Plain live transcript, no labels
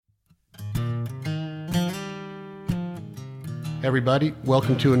Everybody,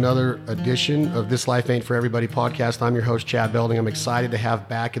 welcome to another edition of This Life Ain't For Everybody podcast. I'm your host, Chad Belding. I'm excited to have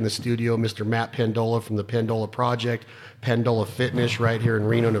back in the studio Mr. Matt Pendola from the Pendola Project, Pendola Fitness right here in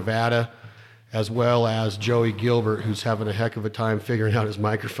Reno, Nevada, as well as Joey Gilbert, who's having a heck of a time figuring out his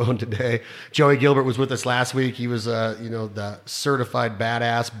microphone today. Joey Gilbert was with us last week. He was, the certified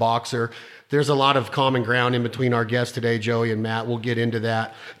badass boxer. There's a lot of common ground in between our guests today, Joey and Matt. We'll get into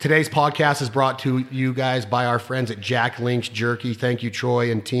that. Today's podcast is brought to you guys by our friends at Jack Link's Jerky. Thank you,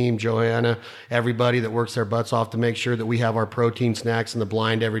 Troy and team, Johanna, everybody that works their butts off to make sure that we have our protein snacks in the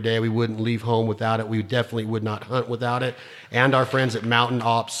blind every day. We wouldn't leave home without it. We definitely would not hunt without it. And our friends at Mountain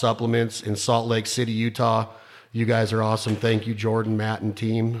Ops Supplements in Salt Lake City, Utah. You guys are awesome. Thank you, Jordan, Matt, and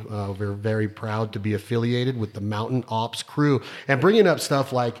team. We're very proud to be affiliated with the Mountain Ops crew. And bringing up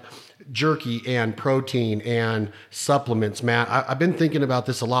stuff like jerky and protein and supplements, Matt, I've been thinking about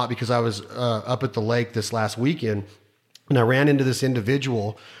this a lot because I was up at the lake this last weekend and I ran into this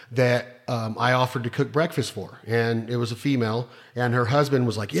individual that I offered to cook breakfast for, and it was a female, and her husband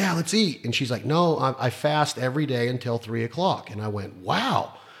was like, yeah, let's eat. And she's like, no, I fast every day until 3:00. And I went,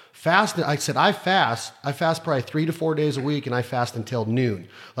 wow. Fast. I said, I fast probably 3 to 4 days a week, and I fast until noon.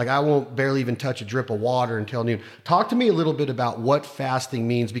 Like I won't barely even touch a drip of water until noon. Talk to me a little bit about what fasting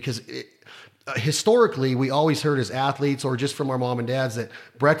means, because historically we always heard as athletes or just from our mom and dads that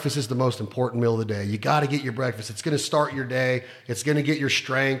breakfast is the most important meal of the day. You got to get your breakfast. It's going to start your day. It's going to get your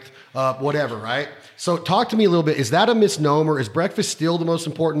strength up, whatever, right? So talk to me a little bit. Is that a misnomer? Is breakfast still the most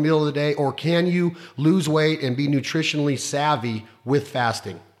important meal of the day, or can you lose weight and be nutritionally savvy with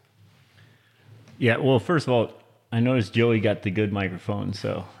fasting? Yeah, well, first of all, I noticed Joey got the good microphone,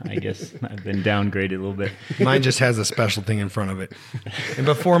 so I guess I've been downgraded a little bit. Mine just has a special thing in front of it. And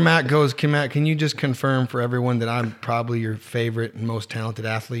before Matt goes, can you just confirm for everyone that I'm probably your favorite and most talented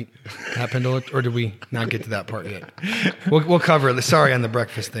athlete, Matt Pendola, or did we not get to that part yet? We'll cover it. Sorry on the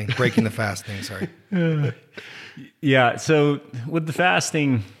breakfast thing, breaking the fast thing, sorry. Yeah, so with the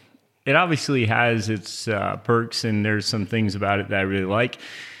fasting, it obviously has its perks, and there's some things about it that I really like.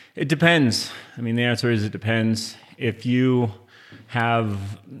 It depends. I mean, the answer is it depends. If you have,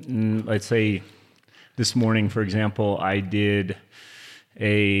 let's say this morning, for example, I did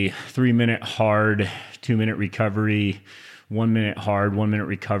a 3-minute hard, 2-minute recovery, 1 minute hard, 1 minute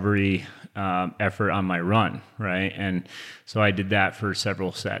recovery effort on my run, right? And so I did that for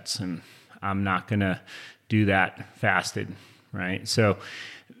several sets, and I'm not going to do that fasted, right? So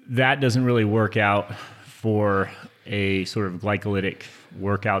that doesn't really work out for a sort of glycolytic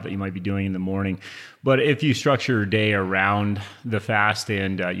workout that you might be doing in the morning. But if you structure your day around the fast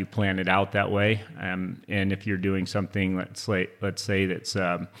and you plan it out that way, and if you're doing something, let's say that's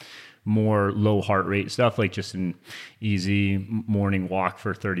more low heart rate stuff, like just an easy morning walk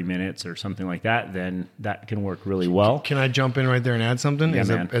for 30 minutes or something like that, then that can work really well. Can I jump in right there and add something?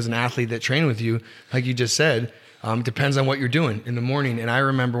 Yeah, as an athlete that trained with you, like you just said, depends on what you're doing in the morning. And I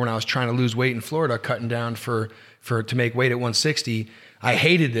remember when I was trying to lose weight in Florida, cutting down to make weight at 160, I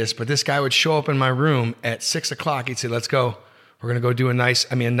hated this, but this guy would show up in my room at 6:00. He'd say, let's go. We're going to go do a nice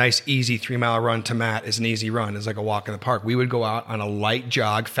easy 3-mile run to Matt is an easy run. It's like a walk in the park. We would go out on a light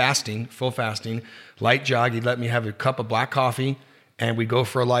jog, full fasting, light jog. He'd let me have a cup of black coffee, and we'd go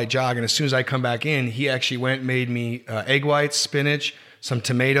for a light jog. And as soon as I come back in, he actually went and made me egg whites, spinach, some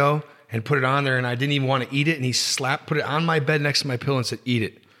tomato, and put it on there. And I didn't even want to eat it. And he put it on my bed next to my pillow and said, eat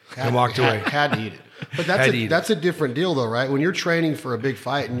it. And walked away. Had to eat it. But that's a different deal, though, right? When you're training for a big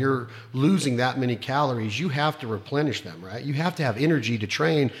fight and you're losing that many calories, you have to replenish them, right? You have to have energy to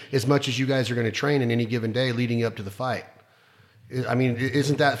train as much as you guys are going to train in any given day leading up to the fight. I mean,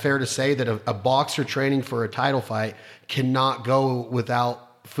 isn't that fair to say that a boxer training for a title fight cannot go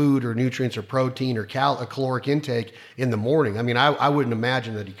without food or nutrients or protein or a caloric intake in the morning? I mean, I wouldn't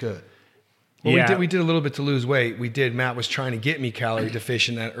imagine that he could. Well, yeah. we did a little bit to lose weight. Matt was trying to get me calorie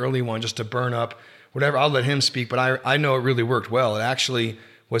deficient, that early one, just to burn up whatever. I'll let him speak, but I know it really worked well. It actually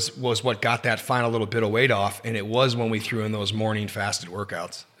was what got that final little bit of weight off, and it was when we threw in those morning fasted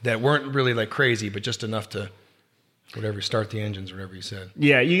workouts that weren't really like crazy, but just enough to start the engines, whatever you said.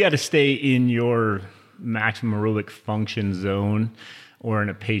 Yeah, you got to stay in your maximum aerobic function zone or in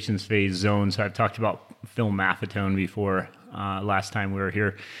a patience phase zone. So I've talked about phylmaffetone before last time we were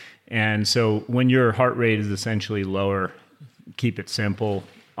here. And so when your heart rate is essentially lower, keep it simple,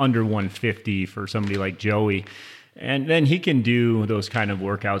 under 150 for somebody like Joey. And then he can do those kind of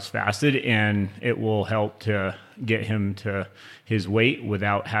workouts fasted, and it will help to get him to his weight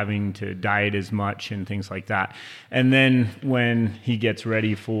without having to diet as much and things like that. And then when he gets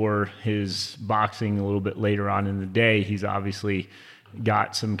ready for his boxing a little bit later on in the day, he's obviously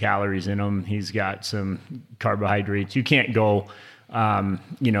got some calories in them. He's got some carbohydrates. You can't go,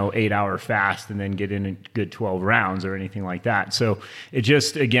 8-hour fast and then get in a good 12 rounds or anything like that. So it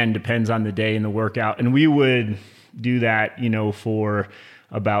just, again, depends on the day and the workout. And we would do that, for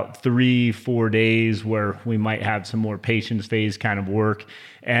about 3-4 days where we might have some more patience phase kind of work.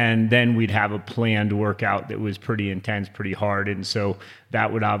 And then we'd have a planned workout that was pretty intense, pretty hard. And so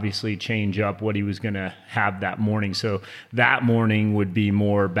that would obviously change up what he was going to have that morning. So that morning would be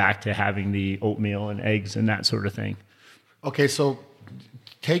more back to having the oatmeal and eggs and that sort of thing. Okay, so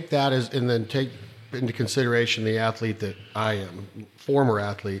take that and then take into consideration the athlete that I am, former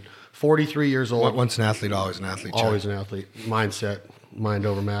athlete, 43 years old. Once an athlete, always an athlete. Always an athlete. Mindset, mind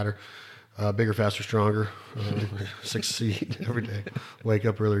over matter. Bigger, faster, stronger. Succeed every day. Wake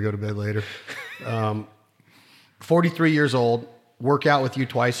up earlier, go to bed later. 43 years old. Work out with you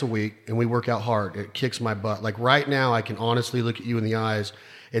twice a week, and we work out hard. It kicks my butt. Like right now, I can honestly look at you in the eyes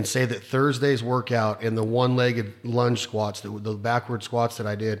and say that Thursday's workout and the one-legged lunge squats, the backward squats that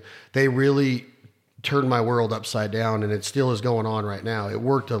I did, they really turned my world upside down, and it still is going on right now. It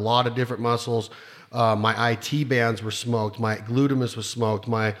worked a lot of different muscles. My IT bands were smoked. My gluteus was smoked.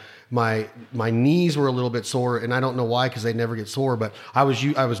 My knees were a little bit sore, and I don't know why, because they never get sore. But I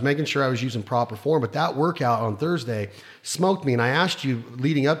was making sure I was using proper form. But that workout on Thursday smoked me, and I asked you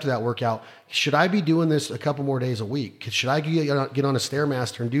leading up to that workout, should I be doing this a couple more days a week? Should I get on a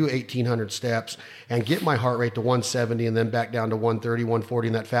Stairmaster and do 1,800 steps and get my heart rate to 170 and then back down to 130, 140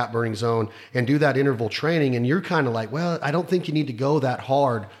 in that fat burning zone and do that interval training? And you're kind of like, well, I don't think you need to go that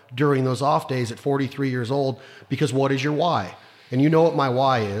hard during those off days at 43 years old, because what is your why? And you know what my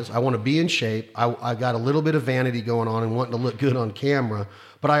why is. I want to be in shape. I got a little bit of vanity going on and wanting to look good on camera,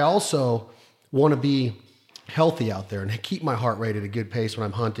 but I also want to be healthy out there and keep my heart rate at a good pace when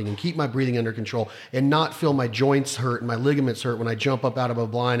I'm hunting and keep my breathing under control and not feel my joints hurt and my ligaments hurt when I jump up out of a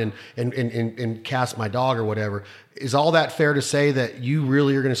blind and cast my dog or whatever. Is all that fair to say that you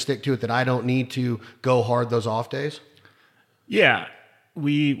really are going to stick to it, that I don't need to go hard those off days? Yeah.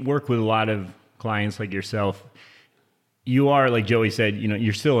 We work with a lot of clients like yourself. You are, like Joey said,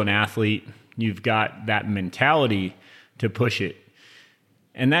 you're still an athlete. You've got that mentality to push it.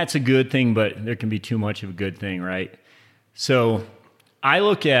 And that's a good thing, but there can be too much of a good thing, right? So I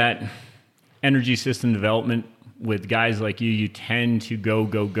look at energy system development with guys like you. You tend to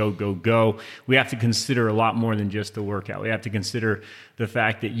go. We have to consider a lot more than just the workout. We have to consider the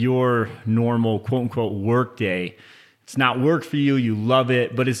fact that your normal, quote unquote, work day, it's not work for you. You love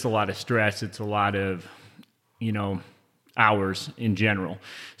it, but it's a lot of stress. It's a lot of, hours in general.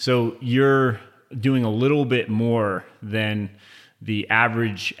 So you're doing a little bit more than the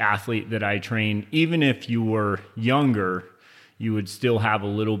average athlete that I train. Even if you were younger, you would still have a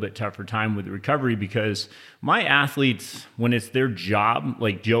little bit tougher time with recovery, because my athletes, when it's their job,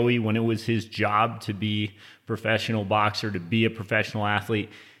 like Joey, when it was his job to be a professional boxer, to be a professional athlete,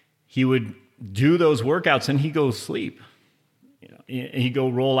 he would do those workouts and he'd go sleep. He'd go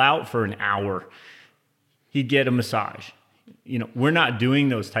roll out for an hour. He'd get a massage. We're not doing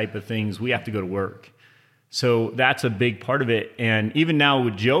those type of things. We have to go to work. So that's a big part of it. And even now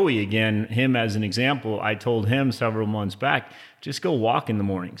with Joey, again, him as an example, I told him several months back, just go walk in the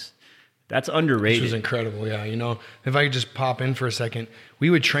mornings. That's underrated. Which was incredible, yeah. If I could just pop in for a second, we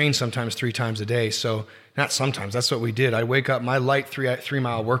would train sometimes 3 times a day. So not sometimes, that's what we did. I'd wake up, my light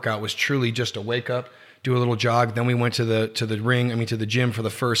 3-mile workout was truly just a wake up, do a little jog. Then we went to the gym for the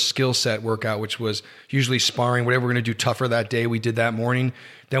first skill set workout, which was usually sparring, whatever we're going to do tougher that day. We did that morning.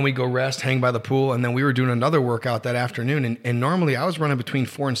 Then we go rest, hang by the pool. And then we were doing another workout that afternoon. And normally I was running between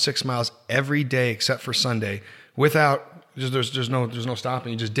 4 and 6 miles every day, except for Sunday, without, there's no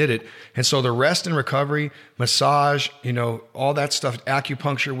stopping. You just did it. And so the rest and recovery, massage, all that stuff,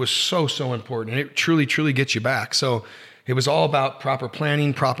 acupuncture was so important. And it truly gets you back. So it was all about proper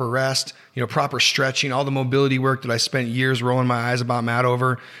planning, proper rest, proper stretching, all the mobility work that I spent years rolling my eyes about Matt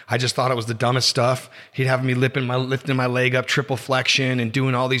over. I just thought it was the dumbest stuff. He'd have me lifting my leg up, triple flexion, and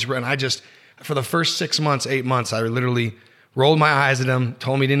doing all these. And I just, for the first 6 months, 8 months, I literally rolled my eyes at him,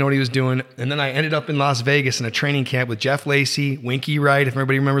 told me he didn't know what he was doing. And then I ended up in Las Vegas in a training camp with Jeff Lacey, Winky Wright, if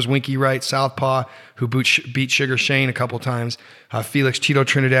everybody remembers Winky Wright, Southpaw, who beat Sugar Shane a couple times. Felix Tito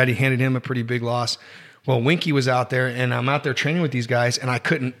Trinidad, he handed him a pretty big loss. Well, Winky was out there, and I'm out there training with these guys, and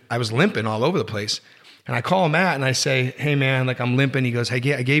I was limping all over the place. And I call Matt, and I say, hey, man, I'm limping. He goes,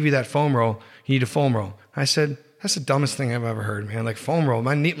 hey, I gave you that foam roll. You need a foam roll. I said, that's the dumbest thing I've ever heard, man. Foam roll,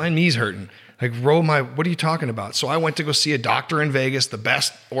 my knee's hurting. What are you talking about? So I went to go see a doctor in Vegas, the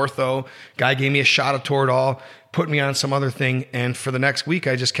best ortho. Guy gave me a shot of Toradol, put me on some other thing, and for the next week,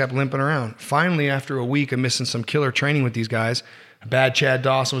 I just kept limping around. Finally, after a week of missing some killer training with these guys, Bad Chad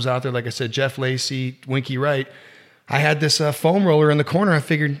Dawson was out there. Like I said, Jeff Lacey, Winky Wright. I had this foam roller in the corner. I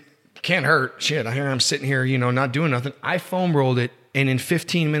figured, can't hurt. Shit, I'm sitting here, not doing nothing. I foam rolled it, and in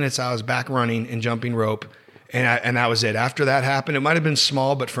 15 minutes, I was back running and jumping rope, and that was it. After that happened, it might have been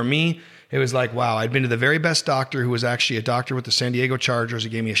small, but for me, it was like, wow, I'd been to the very best doctor, who was actually a doctor with the San Diego Chargers. He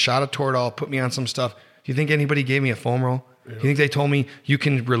gave me a shot of Toradol, put me on some stuff. Do you think anybody gave me a foam roll? Yeah. You think they told me, you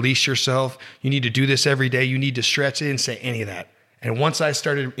can release yourself, you need to do this every day, you need to stretch? They didn't say any of that. And once I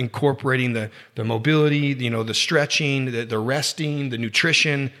started incorporating the mobility, the stretching, the resting, the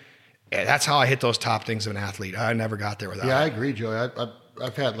nutrition, that's how I hit those top things of an athlete. I never got there without it. Yeah, I agree, Joey.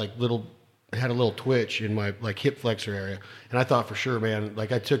 I've had had a little twitch in my hip flexor area. And I thought for sure, man,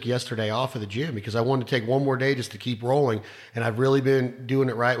 I took yesterday off of the gym because I wanted to take one more day just to keep rolling. And I've really been doing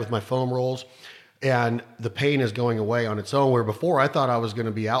it right with my foam rolls. And the pain is going away on its own, where before I thought I was going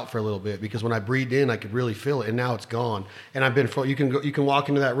to be out for a little bit because when I breathed in, I could really feel it, and now it's gone. And you can walk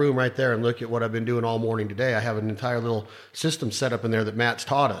into that room right there and look at what I've been doing all morning today. I have an entire little system set up in there that Matt's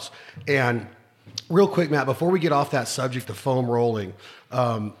taught us. And real quick, Matt, before we get off that subject of foam rolling,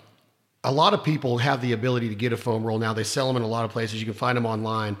 a lot of people have the ability to get a foam roll now. They sell them in a lot of places. You can find them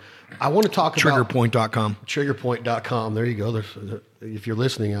online. I want to talk about Triggerpoint.com. Triggerpoint.com. There you go. If you're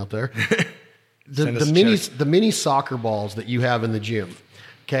listening out there. The mini soccer balls that you have in the gym.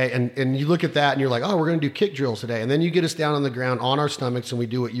 Okay. And you look at that and you're like, oh, we're going to do kick drills today. And then you get us down on the ground on our stomachs and we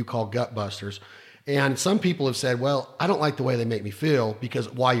do what you call gut busters. And some people have said, well, I don't like the way they make me feel because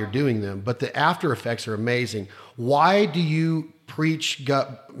why you're doing them, but the after effects are amazing. Why do you preach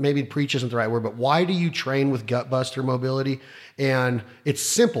maybe preach isn't the right word, but why do you train with gut buster mobility? And it's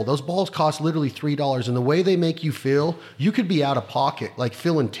simple. Those balls cost literally $3. And the way they make you feel, you could be out of pocket,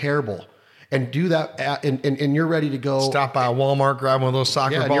 feeling terrible. And do that, and you're ready to go. Stop by a Walmart, grab one of those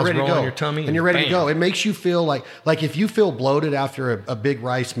soccer balls, roll on your tummy, and you're ready to go. It makes you feel like if you feel bloated after a big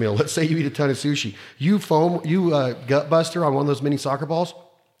rice meal. Let's say you eat a ton of sushi, you gut buster on one of those mini soccer balls.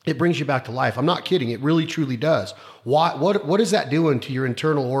 It brings you back to life. I'm not kidding. It really, truly does. What is that doing to your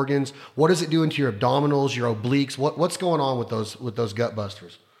internal organs? What is it doing to your abdominals, your obliques? What's going on with those gut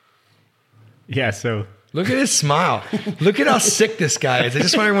busters? Yeah. So. Look at his smile. Look at how sick this guy is. I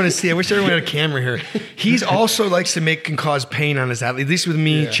just want everyone to see. I wish everyone had a camera here. He's also likes to make and cause pain on his athlete. At least with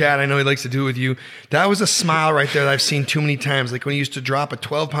me, yeah. Chad, I know he likes to do it with you. That was a smile right there that I've seen too many times. Like when he used to drop a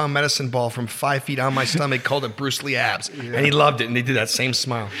 12-pound medicine ball from 5 feet on my stomach, called it Bruce Lee abs. Yeah. And he loved it. And they did that same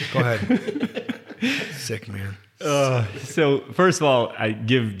smile. Go ahead. Sick, man. So first of all, I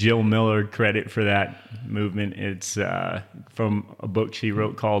give Jill Miller credit for that movement. It's from a book she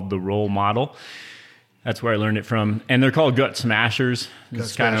wrote called The Role Model. That's where I learned it from. And they're called gut smashers.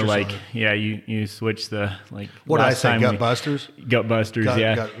 It's kind of like, you switch the, what did I say, gut busters? Gut busters,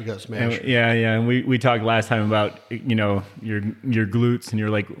 yeah. Gut smashers. And we talked last time about, your glutes, and you're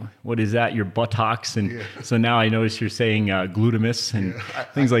like, what is that? Your buttocks. And so now I notice you're saying glutamus and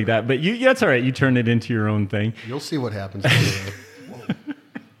things like that. But that's all right. You turn it into your own thing. You'll see what happens.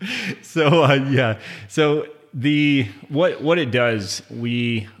 So, So what it does,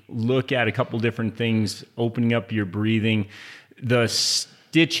 we look at a couple different things, opening up your breathing, the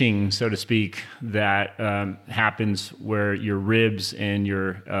stitching, so to speak, that happens where your ribs and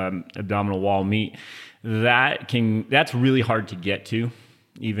your abdominal wall meet. That's really hard to get to,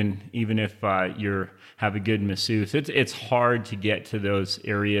 even if you have a good masseuse. It's hard to get to those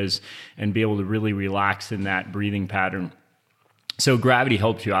areas and be able to really relax in that breathing pattern. So gravity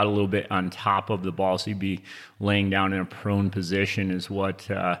helps you out a little bit on top of the ball. So you'd be laying down in a prone position is what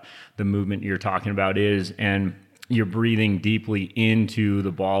the movement you're talking about is. And you're breathing deeply into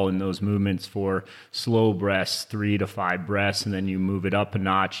the ball in those movements for slow breaths, 3 to 5 breaths. And then you move it up a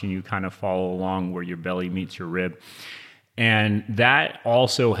notch and you kind of follow along where your belly meets your rib. And that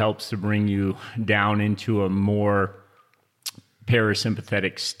also helps to bring you down into a more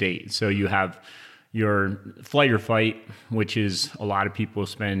parasympathetic state. So you have your flight or fight, which is a lot of people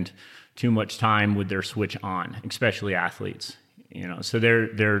spend too much time with their switch on, especially athletes. So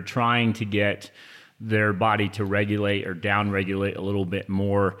they're trying to get their body to regulate or down-regulate a little bit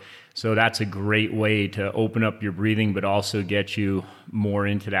more. So that's a great way to open up your breathing, but also get you more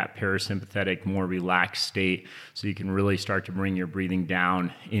into that parasympathetic, more relaxed state, so you can really start to bring your breathing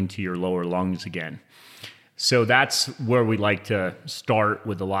down into your lower lungs again. So that's where we like to start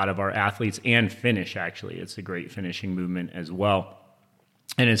with a lot of our athletes and finish, actually. It's a great finishing movement as well.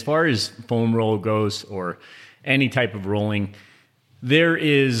 And as far as foam roll goes, or any type of rolling, there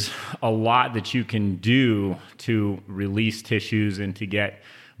is a lot that you can do to release tissues and to get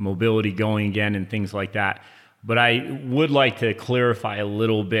mobility going again and things like that. But I would like to clarify a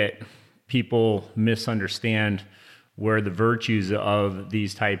little bit. People misunderstand where the virtues of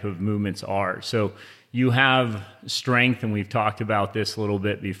these type of movements are. So you have strength, and we've talked about this a little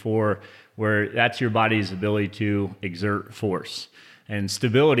bit before, where that's your body's ability to exert force. And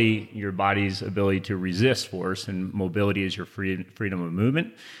stability, your body's ability to resist force, and mobility is your freedom of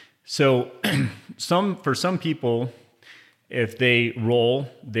movement. So for some people, if they roll,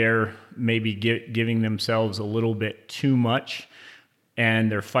 they're maybe giving themselves a little bit too much,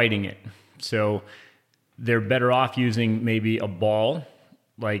 and they're fighting it. So they're better off using maybe a ball,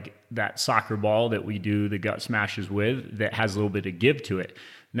 like that soccer ball that we do the gut smashes with, that has a little bit of give to it.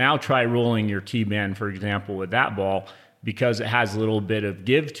 Now try rolling your T-band, for example, with that ball. Because it has a little bit of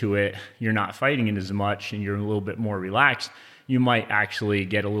give to it, you're not fighting it as much, and you're a little bit more relaxed. You might actually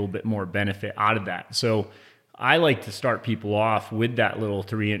get a little bit more benefit out of that. So I like to start people off with that little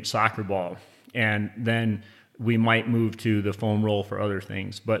 3-inch soccer ball, and then we might move to the foam roll for other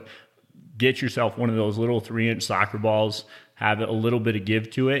things. But get yourself one of those little 3-inch soccer balls, have a little bit of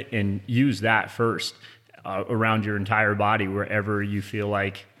give to it, and use that first around your entire body wherever you feel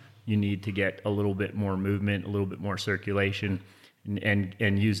like you need to get a little bit more movement, a little bit more circulation, and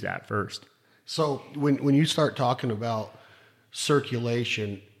use that first. So when you start talking about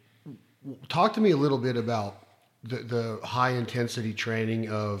circulation, talk to me a little bit about the high intensity training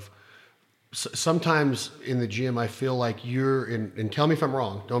of, sometimes in the gym, I feel like you're in, and tell me if I'm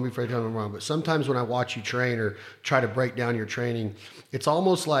wrong, don't be afraid to tell me I'm wrong, but sometimes when I watch you train or try to break down your training, it's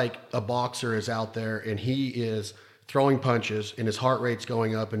almost like a boxer is out there and he is throwing punches and his heart rate's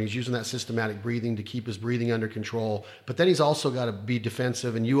going up and he's using that systematic breathing to keep his breathing under control. But then he's also got to be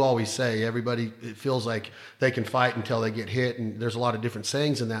defensive. And you always say everybody, it feels like they can fight until they get hit. And there's a lot of different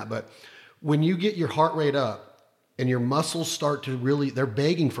sayings in that. But when you get your heart rate up and your muscles start to really, they're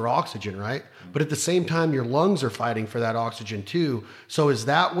begging for oxygen, right? But at the same time, your lungs are fighting for that oxygen too. So is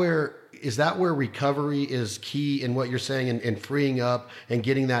that where recovery is key in what you're saying, and freeing up and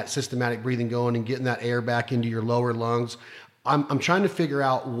getting that systematic breathing going and getting that air back into your lower lungs? I'm trying to figure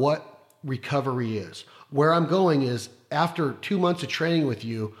out what recovery is. Where I'm going is, after 2 months of training with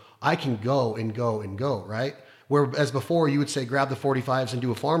you, I can go and go and go, right? Whereas before you would say, grab the 45s and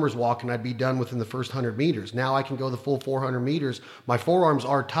do a farmer's walk, and I'd be done within the first 100 meters. Now I can go the full 400 meters. My forearms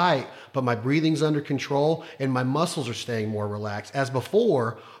are tight, but my breathing's under control and my muscles are staying more relaxed. As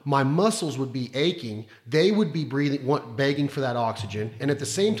before, my muscles would be aching. They would be begging for that oxygen. And at the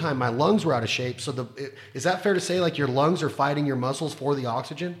same time, my lungs were out of shape. So is that fair to say, like, your lungs are fighting your muscles for the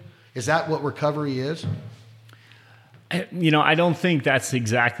oxygen? Is that what recovery is? I don't think that's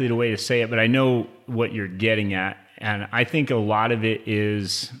exactly the way to say it, but I know what you're getting at. And I think a lot of it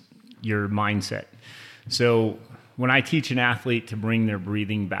is your mindset. So when I teach an athlete to bring their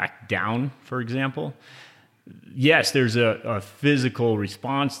breathing back down, for example, yes, there's a physical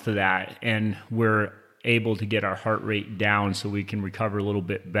response to that, and we're able to get our heart rate down so we can recover a little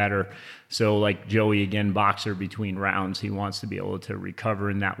bit better. So like Joey, again, boxer, between rounds, he wants to be able to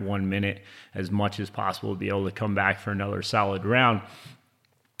recover in that 1 minute as much as possible, to be able to come back for another solid round.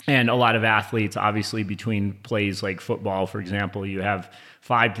 And a lot of athletes, obviously, between plays like football, for example, you have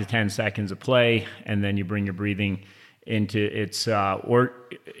 5 to 10 seconds of play, and then you bring your breathing into its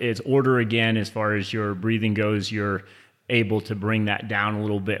order again. As far as your breathing goes, you're able to bring that down a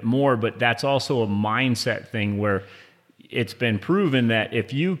little bit more. But that's also a mindset thing, where it's been proven that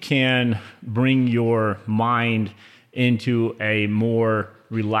if you can bring your mind into a more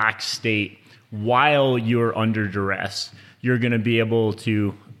relaxed state while you're under duress, you're going to be able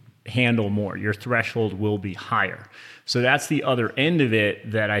to handle more. Your threshold will be higher. So that's the other end of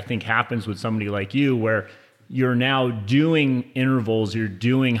it that I think happens with somebody like you, where you're now doing intervals, you're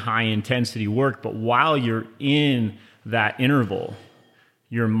doing high intensity work, but while you're in that interval,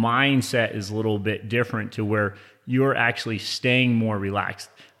 your mindset is a little bit different, to where you're actually staying more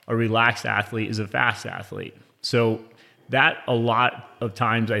relaxed. A relaxed athlete is a fast athlete. So that, a lot of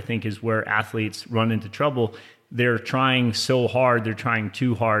times, I think, is where athletes run into trouble. They're trying so hard, they're trying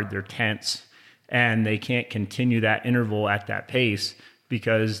too hard, they're tense, and they can't continue that interval at that pace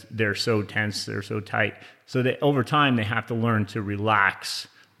because they're so tense, they're so tight. So that over time, they have to learn to relax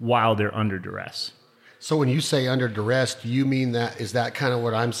while they're under duress. So when you say under duress, do you mean that, is that kind of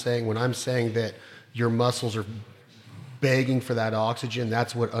what I'm saying? When I'm saying that your muscles are begging for that oxygen,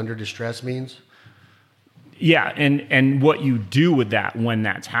 that's what under distress means? Yeah, and what you do with that when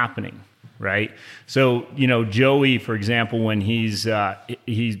that's happening, right? So, Joey, for example, when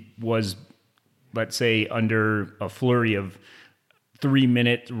he was, let's say, under a flurry of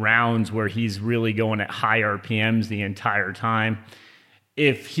 3-minute rounds where he's really going at high RPMs the entire time,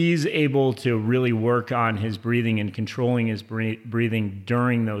 if he's able to really work on his breathing and controlling his breathing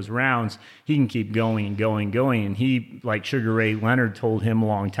during those rounds, he can keep going and going and going. And he, like Sugar Ray Leonard told him a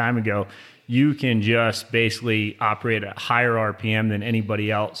long time ago, you can just basically operate at higher RPM than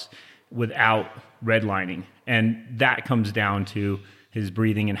anybody else without redlining. And that comes down to his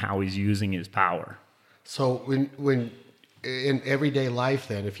breathing and how he's using his power. So when in everyday life,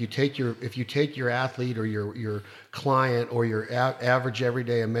 then, if you take your athlete or your client or your average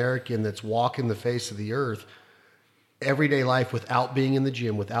everyday American that's walking the face of the earth, everyday life without being in the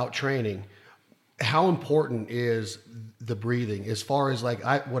gym, without training, how important is the breathing? As far as like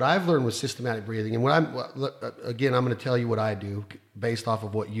what I've learned with systematic breathing, and I'm going to tell you what I do based off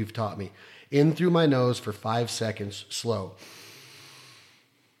of what you've taught me. In through my nose for 5 seconds, slow.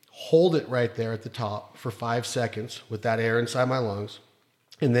 Hold it right there at the top for 5 seconds with that air inside my lungs.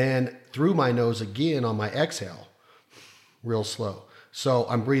 And then through my nose again on my exhale, real slow. So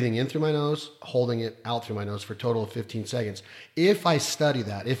I'm breathing in through my nose, holding it out through my nose for a total of 15 seconds. If I study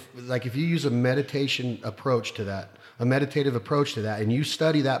that, if you use a meditation approach to that, a meditative approach to that, and you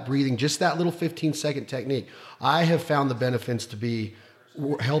study that breathing, just that little 15-second technique, I have found the benefits to be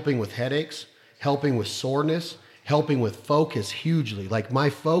helping with headaches, helping with soreness, helping with focus hugely. Like my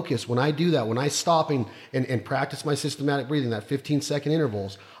focus, when I do that, when I stop and practice my systematic breathing, that 15-second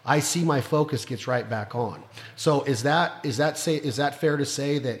intervals, I see my focus gets right back on. So is that fair to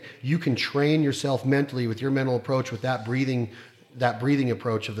say that you can train yourself mentally with your mental approach, with that breathing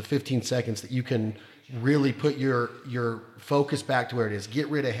approach of the 15 seconds, that you can really put your focus back to where it is, get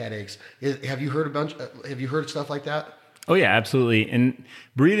rid of headaches? Have you heard of stuff like that? Oh yeah, absolutely. And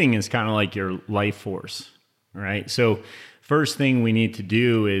breathing is kind of like your life force. Right. So first thing we need to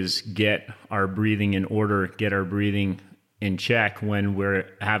do is get our breathing in order, get our breathing in check when we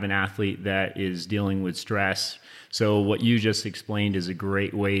have an athlete that is dealing with stress. So what you just explained is a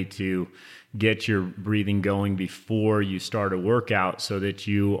great way to get your breathing going before you start a workout so that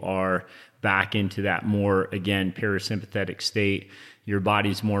you are back into that more, again, parasympathetic state. Your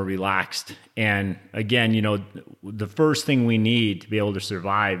body's more relaxed. And again, the first thing we need to be able to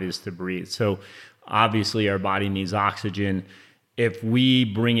survive is to breathe. So obviously, our body needs oxygen. If we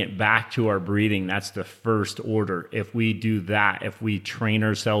bring it back to our breathing, that's the first order. If we do that, if we train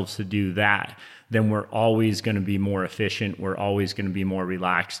ourselves to do that, then we're always going to be more efficient. We're always going to be more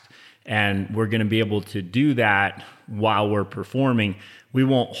relaxed. And we're going to be able to do that while we're performing. We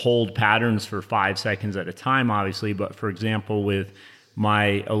won't hold patterns for 5 seconds at a time, obviously. But for example, with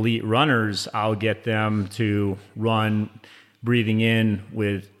my elite runners, I'll get them to run breathing in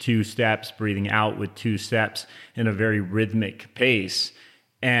with 2 steps, breathing out with 2 steps in a very rhythmic pace.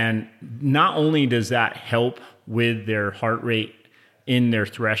 And not only does that help with their heart rate in their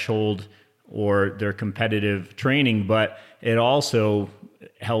threshold or their competitive training, but it also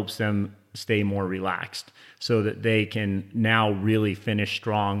helps them stay more relaxed so that they can now really finish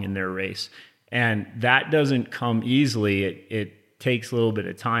strong in their race. And that doesn't come easily. It takes a little bit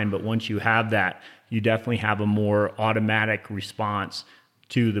of time, but once you have that, you definitely have a more automatic response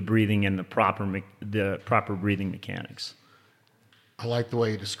to the breathing and the proper breathing mechanics. I like the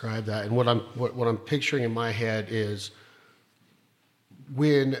way you describe that. And what I'm picturing in my head is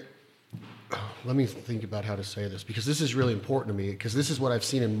let me think about how to say this, because this is really important to me, because this is what I've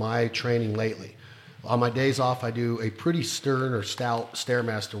seen in my training lately. On my days off, I do a pretty stern or stout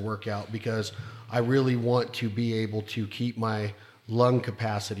Stairmaster workout because I really want to be able to keep my lung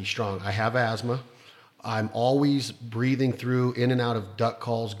capacity strong. I have asthma. I'm always breathing through in and out of duck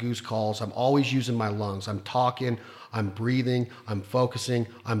calls, goose calls. I'm always using my lungs. I'm talking, I'm breathing, I'm focusing,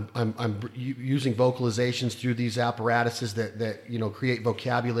 I'm using vocalizations through these apparatuses that create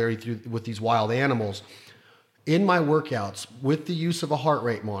vocabulary with these wild animals. In my workouts, with the use of a heart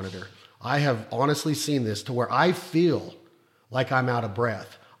rate monitor, I have honestly seen this to where I feel like I'm out of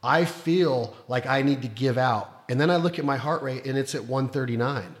breath. I feel like I need to give out. And then I look at my heart rate and it's at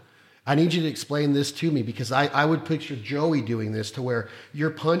 139. I need you to explain this to me, because I would picture Joey doing this to where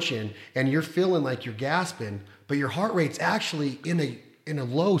you're punching and you're feeling like you're gasping, but your heart rate's actually in a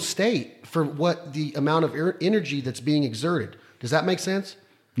low state for what the amount of energy that's being exerted. Does that make sense?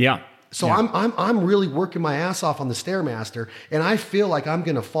 Yeah. So yeah. I'm really working my ass off on the Stairmaster, and I feel like I'm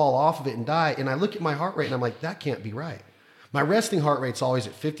going to fall off of it and die. And I look at my heart rate and I'm like, that can't be right. My resting heart rate's always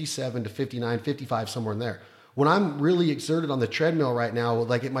at 57 to 59, 55, somewhere in there. When I'm really exerted on the treadmill right now,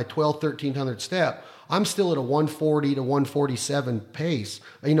 like at my 1,300 step, I'm still at a 140 to 147 pace,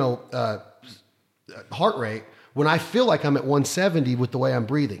 heart rate, when I feel like I'm at 170 with the way I'm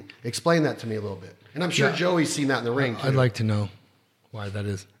breathing. Explain that to me a little bit. And I'm sure Joey's seen that in the ring too. I'd like to know why that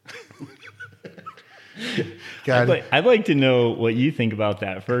is. I'd like to know what you think about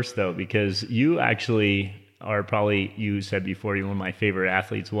that first, though, because you actually are probably, you said before, you're one of my favorite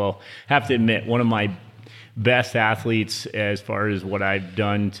athletes. Well, have to admit, one of my best athletes as far as what I've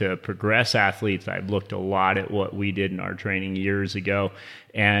done to progress athletes. I've looked a lot at what we did in our training years ago,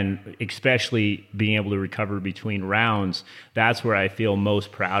 and especially being able to recover between rounds. That's where I feel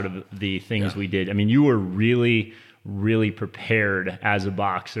most proud of the things we did. I mean, you were really prepared as a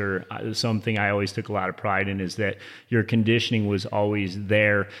boxer. Something I always took a lot of pride in is that your conditioning was always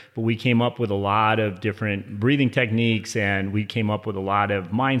there, but we came up with a lot of different breathing techniques, and we came up with a lot of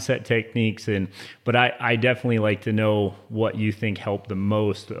mindset techniques. But I definitely like to know what you think helped the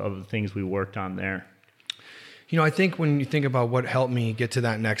most of the things we worked on there. I think when you think about what helped me get to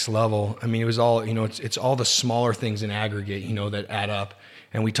that next level, I mean, it was all, it's all the smaller things in aggregate, that add up.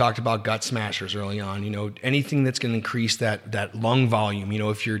 And we talked about gut smashers early on, anything that's going to increase that lung volume,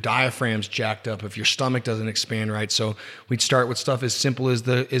 if your diaphragm's jacked up, if your stomach doesn't expand right. So we'd start with stuff as simple as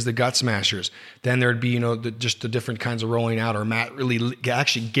the gut smashers. Then there'd be, just the different kinds of rolling out, or Matt really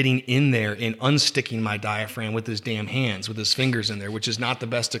actually getting in there and unsticking my diaphragm with his damn hands, with his fingers in there, which is not the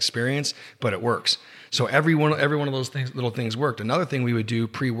best experience, but it works. So every one of those little things worked. Another thing we would do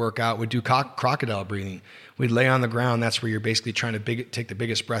pre-workout would do crocodile breathing. We'd lay on the ground. That's where you're basically trying to take the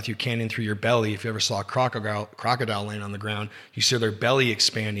biggest breath you can in through your belly. If you ever saw a crocodile laying on the ground, you see their belly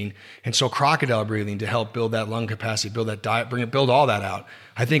expanding. And so crocodile breathing to help build that lung capacity, build that diet, build all that out.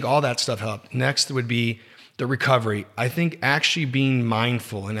 I think all that stuff helped. Next would be the recovery. I think actually being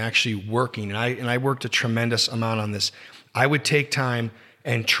mindful and actually working, and I worked a tremendous amount on this. I would take time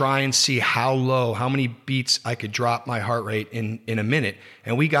and try and see how many beats I could drop my heart rate in a minute.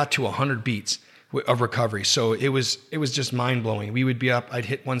 And we got to 100 beats of recovery. So it was just mind blowing. We would be up, I'd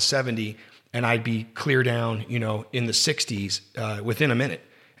hit 170 and I'd be clear down, in the 60s within a minute.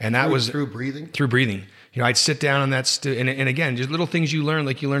 And that was through breathing? Through breathing. I'd sit down and and again, just little things you learn,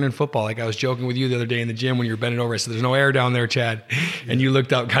 like you learn in football. Like I was joking with you the other day in the gym when you were bending over. I said, there's no air down there, Chad. And you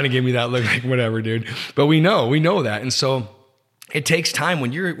looked up, kind of gave me that look like, whatever, dude. But we know that. And so it takes time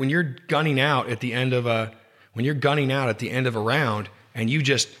when you're gunning out at the end of a round and you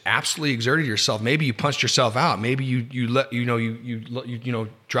just absolutely exerted yourself. Maybe you punched yourself out. Maybe you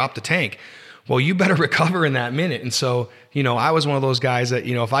dropped the tank. Well, you better recover in that minute. And so, I was one of those guys that,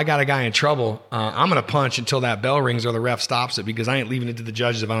 if I got a guy in trouble, I'm going to punch until that bell rings or the ref stops it, because I ain't leaving it to the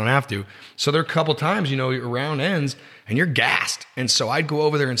judges if I don't have to. So there are a couple times, your round ends and you're gassed. And so I'd go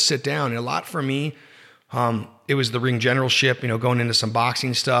over there and sit down. And a lot for me, it was the ring generalship, going into some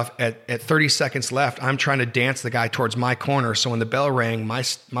boxing stuff. At 30 seconds left, I'm trying to dance the guy towards my corner. So when the bell rang,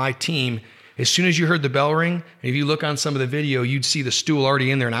 my team, as soon as you heard the bell ring, if you look on some of the video, you'd see the stool already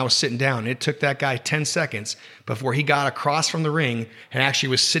in there, and I was sitting down. It took that guy 10 seconds before he got across from the ring and actually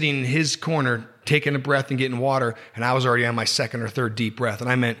was sitting in his corner, taking a breath and getting water, and I was already on my second or third deep breath. And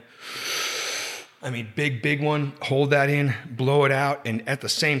I meant, big one, hold that in, blow it out. And at the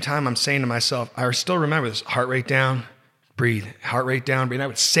same time, I'm saying to myself, I still remember this, heart rate down, breathe, heart rate down, breathe. And I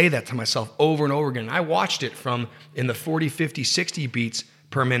would say that to myself over and over again. And I watched it from in the 40, 50, 60 beats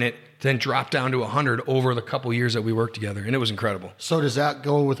per minute, then drop down to 100 over the couple years that we worked together. And it was incredible. So does that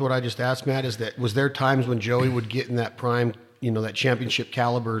go with what I just asked, Matt? Was there times when Joey would get in that prime, that championship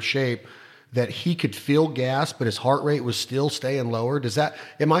caliber shape, that he could feel gas, but his heart rate was still staying lower?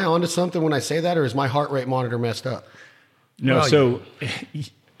 Am I onto something when I say that, or is my heart rate monitor messed up? No. Well, so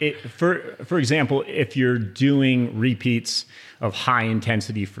for example, if you're doing repeats of high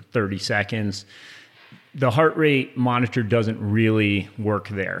intensity for 30 seconds, the heart rate monitor doesn't really work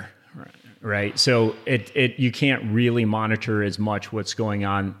there. Right. So you can't really monitor as much what's going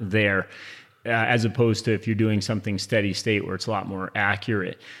on there, as opposed to if you're doing something steady state where it's a lot more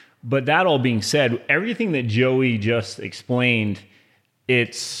accurate. But that all being said, everything that Joey just explained,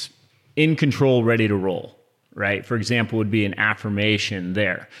 it's in control, ready to roll, right? For example, would be an affirmation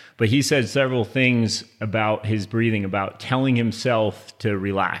there. But he said several things about his breathing, about telling himself to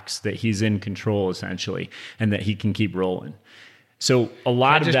relax, that he's in control essentially, and that he can keep rolling. So a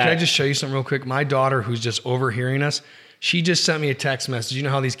lot of that... Can I just show you something real quick? My daughter, who's just overhearing us, she just sent me a text message. You know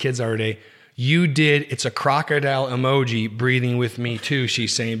how these kids are today. It's a crocodile emoji breathing with me too,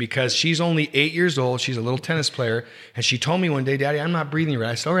 she's saying, because she's only 8 years old. She's a little tennis player. And she told me one day, Daddy, I'm not breathing right.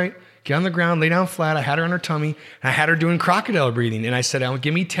 I said, all right, get on the ground, lay down flat. I had her on her tummy and I had her doing crocodile breathing. And I said,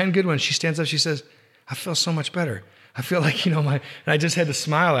 give me 10 good ones. She stands up. She says, I feel so much better. I feel like, and I just had to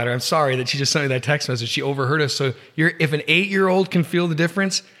smile at her. I'm sorry that she just sent me that text message. She overheard us. So if an 8-year-old can feel the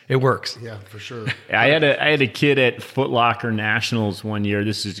difference, it works. Yeah, for sure. I had a kid at Foot Locker Nationals one year.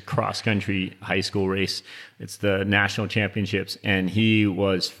 This is a cross-country high school race. It's the national championships. And he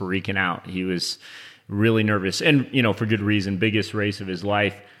was freaking out. He was really nervous, and for good reason, biggest race of his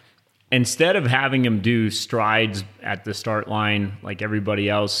life. Instead of having him do strides at the start line like everybody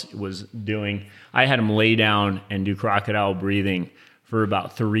else was doing, I had him lay down and do crocodile breathing for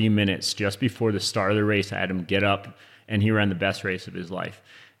about 3 minutes just before the start of the race. I had him get up, and he ran the best race of his life.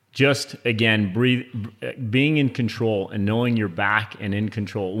 Just, again, being in control and knowing you're back and in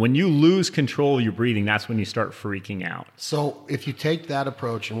control. When you lose control of your breathing, that's when you start freaking out. So if you take that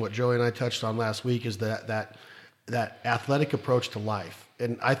approach, and what Joey and I touched on last week is that athletic approach to life.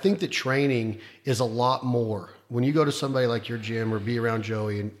 And I think that training is a lot more. When you go to somebody like your gym or be around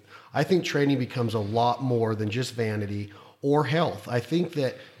Joey, and I think training becomes a lot more than just vanity or health. I think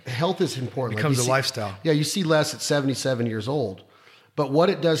that health is important. It becomes a lifestyle. Yeah, you see Les at 77 years old. But what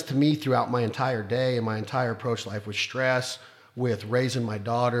it does to me throughout my entire day and my entire approach to life with stress, with raising my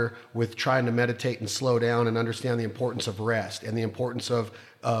daughter, with trying to meditate and slow down and understand the importance of rest and the importance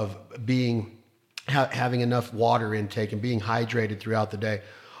of being having enough water intake and being hydrated throughout the day.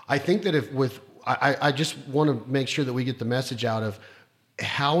 I think that I just want to make sure that we get the message out of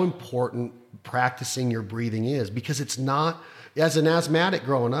how important practicing your breathing is, because it's not, as an asthmatic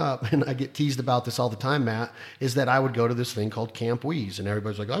growing up, and I get teased about this all the time, Matt, is that I would go to this thing called Camp Wheeze, and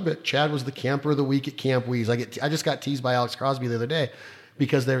everybody's like, I bet Chad was the camper of the week at Camp Wheeze. I just got teased by Alex Crosby the other day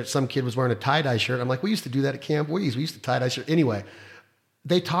because some kid was wearing a tie-dye shirt. I'm like, we used to do that at Camp Wheeze. We used to tie-dye shirt. Anyway,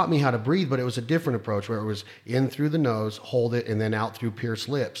 they taught me how to breathe, but it was a different approach where it was in through the nose, hold it, and then out through pierced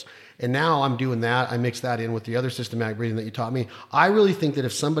lips. And now I'm doing that. I mix that in with the other systematic breathing that you taught me. I really think that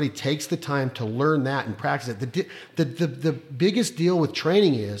if somebody takes the time to learn that and practice it, the biggest deal with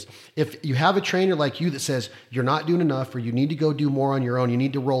training is if you have a trainer like you that says you're not doing enough, or you need to go do more on your own, you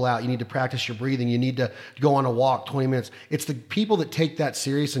need to roll out, you need to practice your breathing, you need to go on a walk 20 minutes. It's the people that take that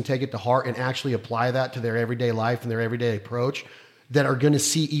serious and take it to heart and actually apply that to their everyday life and their everyday approach that are going to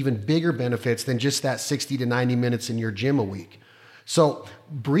see even bigger benefits than just that 60 to 90 minutes in your gym a week. So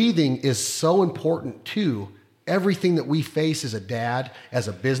breathing is so important to everything that we face as a dad, as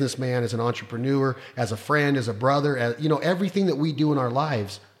a businessman, as an entrepreneur, as a friend, as a brother, everything that we do in our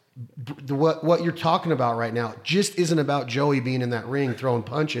lives. What you're talking about right now just isn't about Joey being in that ring throwing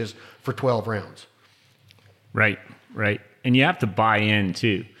punches for 12 rounds. Right. And you have to buy in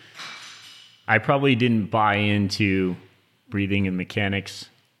too. I probably didn't buy into breathing and mechanics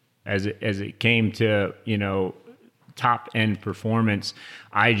as it came to, top end performance.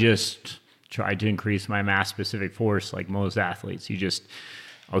 I just tried to increase my mass specific force like most athletes. I'm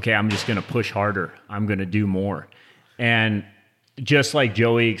just going to push harder. I'm going to do more. And just like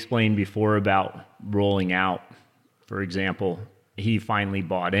Joey explained before about rolling out, for example, he finally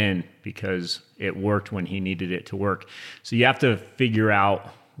bought in because it worked when he needed it to work. So you have to figure out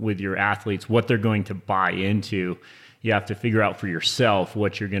with your athletes what they're going to buy into. You have to figure out for yourself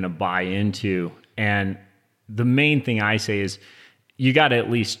what you're going to buy into. And the main thing I say is you got to at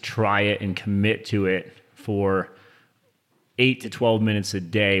least try it and commit to it for 8 to 12 minutes a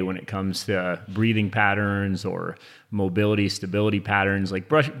day when it comes to breathing patterns or mobility, stability patterns. Like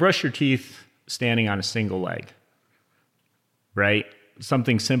brush your teeth standing on a single leg, right?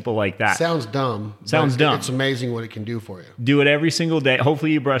 Something simple like that. Sounds dumb. It's amazing what it can do for you. Do it every single day.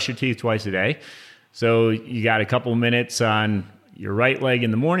 Hopefully you brush your teeth twice a day. So you got a couple minutes on your right leg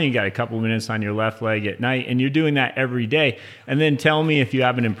in the morning, you got a couple minutes on your left leg at night, and you're doing that every day. And then tell me if you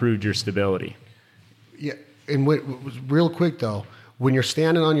haven't improved your stability. Yeah, and real quick though, when you're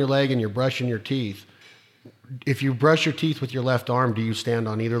standing on your leg and you're brushing your teeth, if you brush your teeth with your left arm, do you stand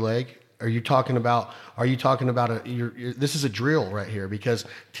on either leg? Are you talking about this is a drill right here, because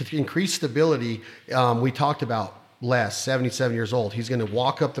to increase stability, we talked about Les, 77 years old. He's going to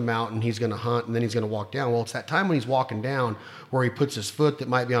walk up the mountain, he's going to hunt, and then he's going to walk down. Well, it's that time when he's walking down where he puts his foot that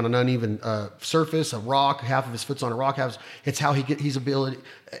might be on an uneven surface, a rock, half of his foot's on a rock. It's how he's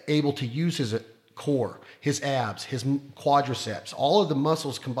able to use his core, his abs, his quadriceps, all of the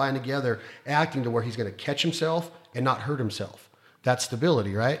muscles combined together, acting to where he's going to catch himself and not hurt himself. That's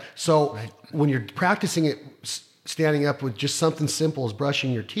stability, right? So when you're practicing it standing up with just something simple as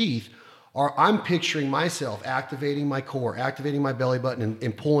brushing your teeth, or I'm picturing myself activating my core, activating my belly button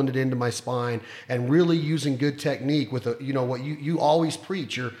and pulling it into my spine, and really using good technique with what you always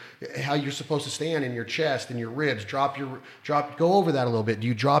preach, how you're supposed to stand in your chest and your ribs. Go over that a little bit. Do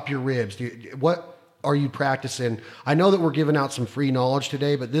you drop your ribs? What are you practicing? I know that we're giving out some free knowledge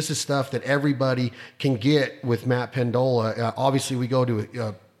today, but this is stuff that everybody can get with Matt Pendola. Obviously, we go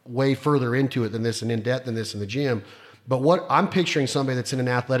to way further into it than this and in depth than this in the gym. But what I'm picturing somebody that's in an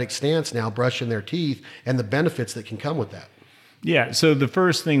athletic stance now, brushing their teeth, and the benefits that can come with that. Yeah. So the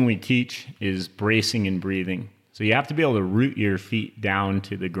first thing we teach is bracing and breathing. So you have to be able to root your feet down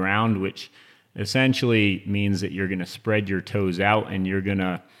to the ground, which essentially means that you're going to spread your toes out and you're going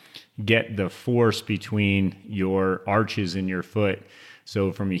to get the force between your arches in your foot.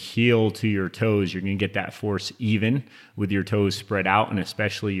 So from your heel to your toes, you're going to get that force even with your toes spread out, and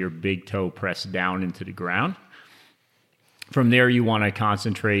especially your big toe pressed down into the ground. From there, you want to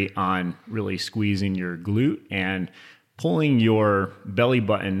concentrate on really squeezing your glute and pulling your belly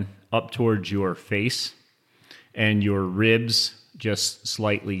button up towards your face and your ribs just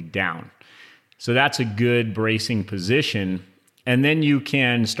slightly down. So that's a good bracing position. And then you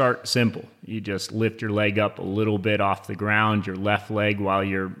can start simple. You just lift your leg up a little bit off the ground, your left leg, while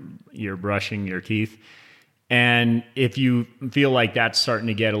you're brushing your teeth. And if you feel like that's starting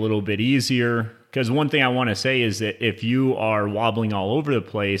to get a little bit easier, because one thing I want to say is that if you are wobbling all over the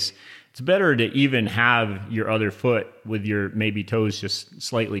place, it's better to even have your other foot with your maybe toes just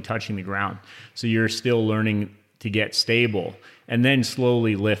slightly touching the ground. So you're still learning to get stable, and then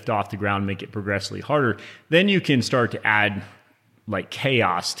slowly lift off the ground, make it progressively harder. Then you can start to add like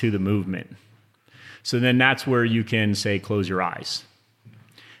chaos to the movement. So then that's where you can say, close your eyes.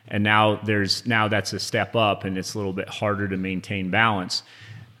 And now that's a step up, and it's a little bit harder to maintain balance.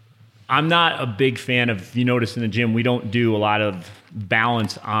 I'm not a big fan of, if you notice in the gym, we don't do a lot of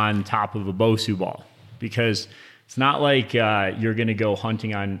balance on top of a Bosu ball, because it's not like you're going to go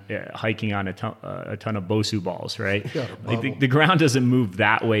hiking on a ton of Bosu balls, right? Like the ground doesn't move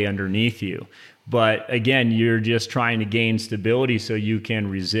that way underneath you. But again, you're just trying to gain stability so you can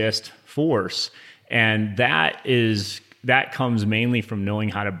resist force. And that comes mainly from knowing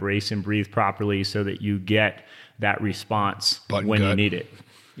how to brace and breathe properly so that you get that response you need it.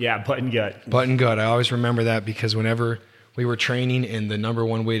 Yeah, butt and gut. Butt and gut. I always remember that, because whenever we were training, and the number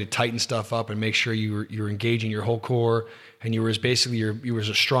one way to tighten stuff up and make sure you were engaging your whole core, and you were as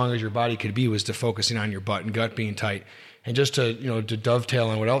strong as your body could be, was to focusing on your butt and gut being tight. And just to dovetail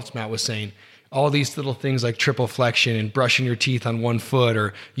on what else Matt was saying, all these little things like triple flexion and brushing your teeth on one foot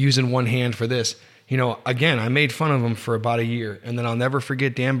or using one hand for this. Again, I made fun of him for about a year, and then I'll never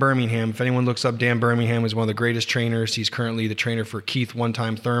forget Dan Birmingham. If anyone looks up Dan Birmingham, is one of the greatest trainers. He's currently the trainer for Keith One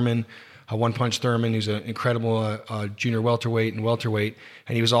Punch Thurman, who's an incredible junior welterweight and welterweight,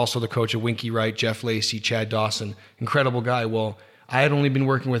 and he was also the coach of Winky Wright, Jeff Lacey, Chad Dawson. Incredible guy. Well, I had only been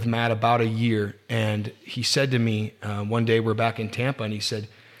working with Matt about a year, and he said to me one day, we're back in Tampa, and he said,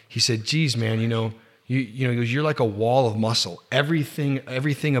 "Geez, man, you're like a wall of muscle.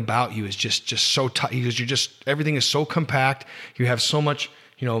 Everything about you is just so tight. He goes, everything is so compact. You have so much,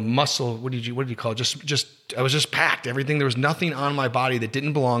 muscle. What did you call it? I was just packed. Everything. There was nothing on my body that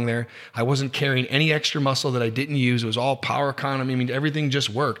didn't belong there. I wasn't carrying any extra muscle that I didn't use. It was all power economy. I mean, everything just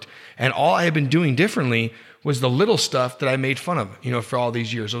worked. And all I had been doing differently was the little stuff that I made fun of, for all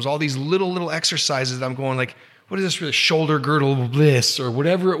these years. It was all these little exercises that I'm going like, what is this for the shoulder girdle bliss or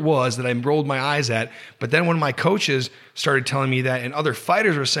whatever it was that I rolled my eyes at. But then when my coaches started telling me that, and other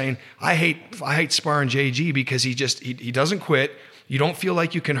fighters were saying, I hate sparring JG because he doesn't quit. You don't feel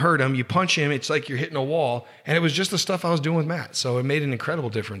like you can hurt him. You punch him, it's like you're hitting a wall. And it was just the stuff I was doing with Matt. So it made an incredible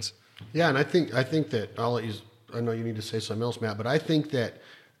difference. Yeah, and I think that I'll let you. I know you need to say something else, Matt, but I think that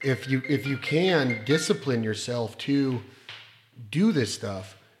if you can discipline yourself to do this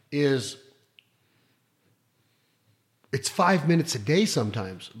stuff, it's 5 minutes a day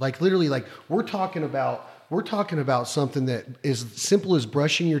sometimes. Like literally, like we're talking about something that is simple as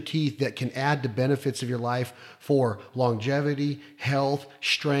brushing your teeth that can add to benefits of your life for longevity, health,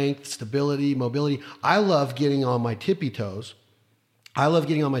 strength, stability, mobility. I love getting on my tippy toes.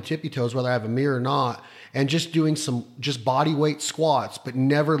 Whether I have a mirror or not, and just doing some body weight squats, but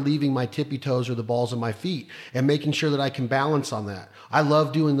never leaving my tippy toes or the balls of my feet, and making sure that I can balance on that. I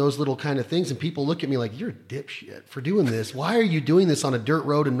love doing those little kind of things, and people look at me like, you're a dipshit for doing this. Why are you doing this on a dirt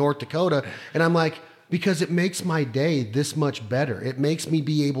road in North Dakota? And I'm like, because it makes my day this much better. It makes me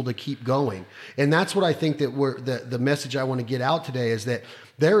be able to keep going. And that's what I think that the message I want to get out today is that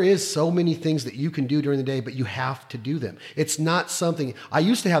there is so many things that you can do during the day, but you have to do them. It's not something, I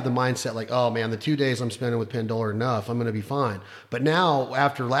used to have the mindset like, oh man, the 2 days I'm spending with Pendola are enough. I'm going to be fine. But now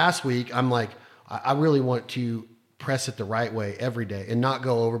after last week, I'm like, I really want to press it the right way every day and not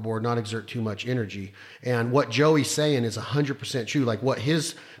go overboard, not exert too much energy. And what Joey's saying is 100% true. Like what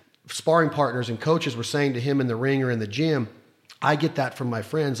his sparring partners and coaches were saying to him in the ring or in the gym, I get that from my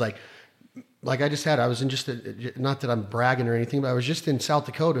friends. Like I was in not that I'm bragging or anything, but I was just in South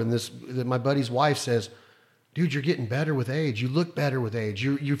Dakota, and my buddy's wife says, dude, you're getting better with age. You look better with age.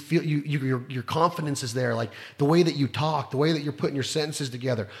 You feel your confidence is there. Like the way that you talk, the way that you're putting your sentences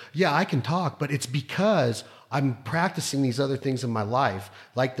together. Yeah, I can talk, but it's because I'm practicing these other things in my life,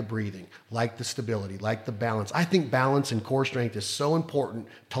 like the breathing, like the stability, like the balance. I think balance and core strength is so important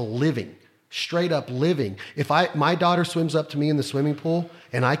to living. straight up living. If my daughter swims up to me in the swimming pool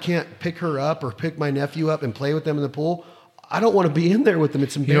and I can't pick her up or pick my nephew up and play with them in the pool, I don't want to be in there with them.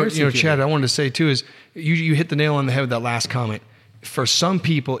 It's embarrassing. You know, Chad, I wanted to say too is you hit the nail on the head with that last comment. For some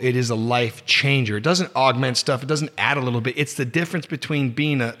people, it is a life changer. It doesn't augment stuff. It doesn't add a little bit. It's the difference between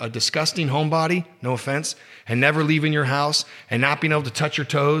being a disgusting homebody, no offense, and never leaving your house and not being able to touch your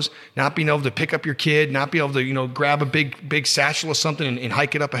toes, not being able to pick up your kid, not being able to, you know, grab a big satchel of something and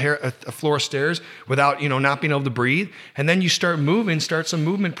hike it up a floor of stairs without, you know, not being able to breathe. And then you start moving, start some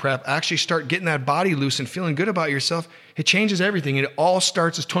movement prep, actually start getting that body loose and feeling good about yourself. It changes everything. It all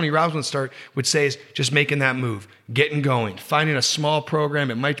starts, as Tony Robbins would say, is just making that move, getting going, finding a small program.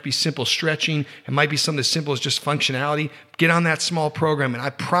 It might be simple stretching. It might be something as simple as just functionality. Get on that small program, and I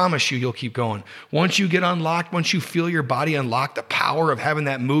promise you'll keep going. Once you get unlocked, once you feel your body unlock, the power of having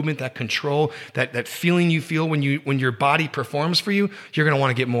that movement, that control, that feeling you feel when your body performs for you, you're going to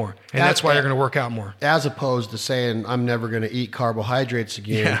want to get more. And that's why you're going to work out more. As opposed to saying, I'm never going to eat carbohydrates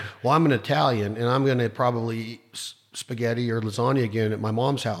again. Yeah. Well, I'm an Italian, and I'm going to probably eat spaghetti or lasagna again at my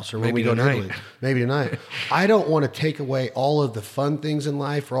mom's house or when we go to Italy. Maybe tonight. I don't want to take away all of the fun things in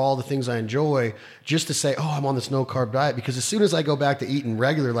life or all the things I enjoy just to say, oh, I'm on this no carb diet, because as soon as I go back to eating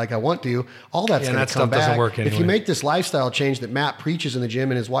regular like I want to, all that's going to come back. Doesn't work anyway. If you make this lifestyle change that Matt preaches in the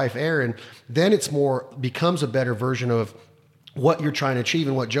gym and his wife Erin, then it's becomes a better version of what you're trying to achieve.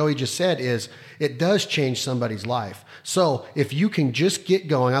 And what Joey just said is it does change somebody's life. So if you can just get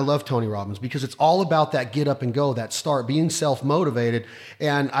going, I love Tony Robbins because it's all about that get up and go, that start, being self-motivated.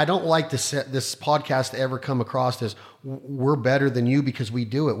 And I don't like this podcast to ever come across as we're better than you because we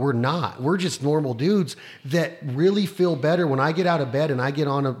do it. We're not. We're just normal dudes that really feel better when I get out of bed and I get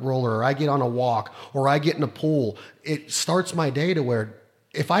on a roller or I get on a walk or I get in a pool. It starts my day to where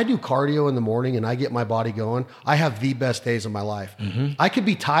if I do cardio in the morning and I get my body going, I have the best days of my life. Mm-hmm. I could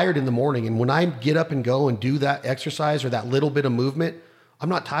be tired in the morning, and when I get up and go and do that exercise or that little bit of movement, I'm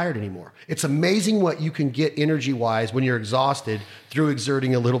not tired anymore. It's amazing what you can get energy-wise when you're exhausted through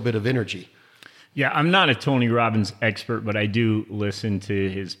exerting a little bit of energy. Yeah, I'm not a Tony Robbins expert, but I do listen to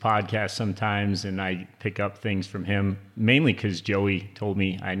his podcast sometimes, and I pick up things from him, mainly because Joey told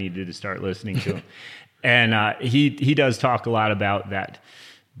me I needed to start listening to him. And he does talk a lot about that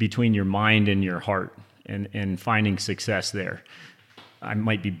between your mind and your heart and finding success there. I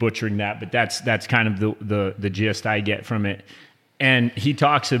might be butchering that, but that's kind of the gist I get from it. And he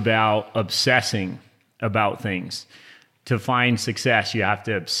talks about obsessing about things. To find success, you have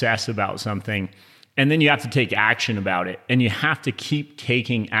to obsess about something, and then you have to take action about it. And you have to keep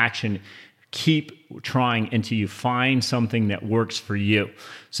taking action, keep trying until you find something that works for you.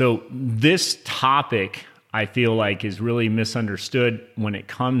 So this topic, I feel like, is really misunderstood when it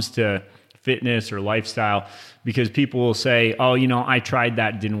comes to fitness or lifestyle, because people will say, oh, I tried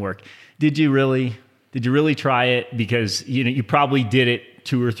that, didn't work. Did you really? Did you really try it? Because you probably did it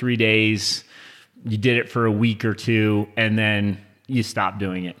 2 or 3 days. You did it for a week or two, and then you stopped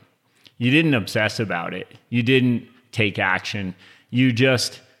doing it. You didn't obsess about it. You didn't take action. You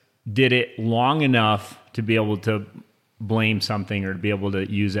just did it long enough to be able to blame something or to be able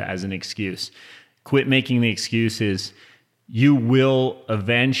to use it as an excuse. Quit making the excuses. You will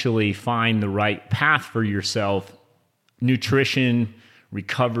eventually find the right path for yourself. Nutrition,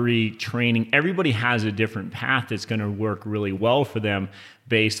 recovery, training, everybody has a different path that's going to work really well for them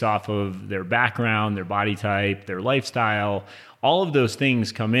based off of their background, their body type, their lifestyle. All of those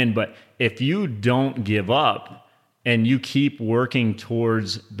things come in. But if you don't give up and you keep working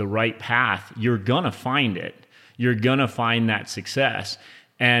towards the right path, you're going to find it. You're going to find that success.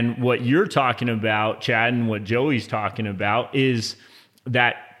 And what you're talking about, Chad, and what Joey's talking about is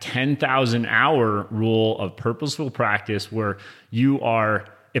that 10,000 hour rule of purposeful practice, where you are,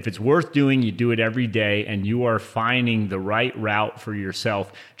 if it's worth doing, you do it every day, and you are finding the right route for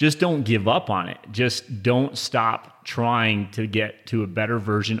yourself. Just don't give up on it. Just don't stop trying to get to a better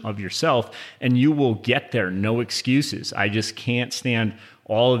version of yourself, and you will get there. No excuses. I just can't stand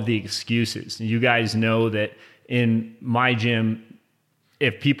all of the excuses. You guys know that in my gym,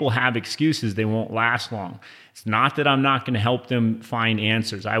 if people have excuses, they won't last long. It's not that I'm not going to help them find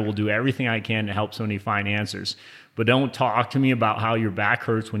answers. I will do everything I can to help somebody find answers. But don't talk to me about how your back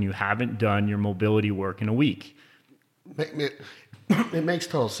hurts when you haven't done your mobility work in a week. It makes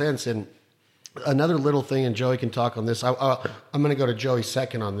total sense. And another little thing, and Joey can talk on this. I'm going to go to Joey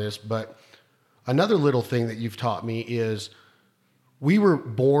second on this. But another little thing that you've taught me is we were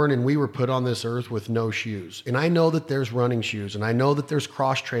born and we were put on this earth with no shoes. And I know that there's running shoes, and I know that there's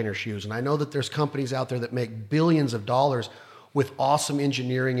cross trainer shoes, and I know that there's companies out there that make billions of dollars with awesome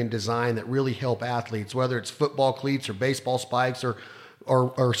engineering and design that really help athletes, whether it's football cleats or baseball spikes or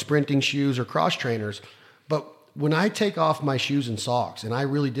or sprinting shoes or cross trainers. But when I take off my shoes and socks and I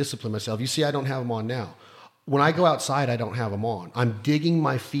really discipline myself, you see, I don't have them on now. When I go outside, I don't have them on. I'm digging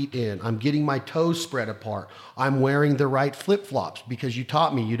my feet in. I'm getting my toes spread apart. I'm wearing the right flip-flops because you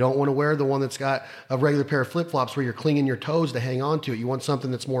taught me you don't want to wear the one that's got a regular pair of flip-flops where you're clinging your toes to hang on to it. You want something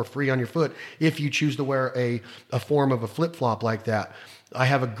that's more free on your foot if you choose to wear a form of a flip-flop like that. I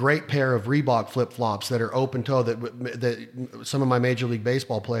have a great pair of Reebok flip-flops that are open toe that some of my Major League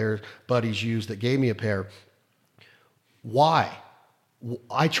Baseball players buddies use that gave me a pair. Why?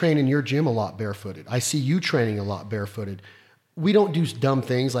 I train in your gym a lot barefooted. I see you training a lot barefooted. We don't do dumb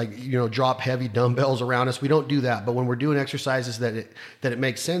things like, drop heavy dumbbells around us. We don't do that. But when we're doing exercises that it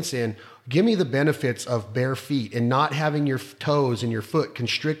makes sense in, give me the benefits of bare feet and not having your toes and your foot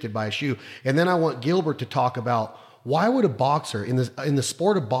constricted by a shoe. And then I want Gilbert to talk about why would a boxer in the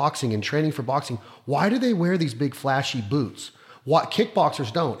sport of boxing and training for boxing, why do they wear these big flashy boots? What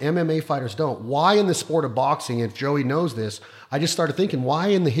kickboxers don't, MMA fighters don't. Why in the sport of boxing, if Joey knows this, I just started thinking, why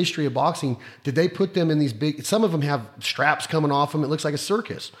in the history of boxing did they put them in these big, some of them have straps coming off them. It looks like a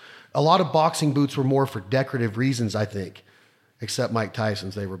circus. A lot of boxing boots were more for decorative reasons, I think, except Mike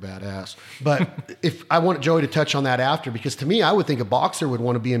Tyson's, they were badass. But if I want Joey to touch on that after, because to me, I would think a boxer would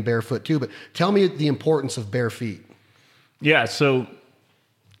want to be in barefoot too, but tell me the importance of bare feet. Yeah. So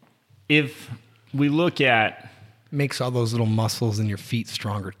if we look at, makes all those little muscles in your feet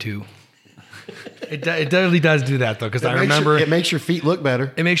stronger too. It really does do that though, because I remember it makes your feet look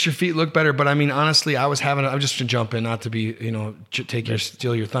better. It makes your feet look better, but I mean, honestly, I'm just to jump in, not to be,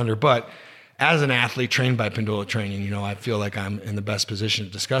 steal your thunder, but as an athlete trained by Pendola Training, I feel like I'm in the best position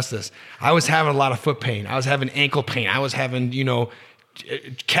to discuss this. I was having a lot of foot pain. I was having ankle pain. I was having,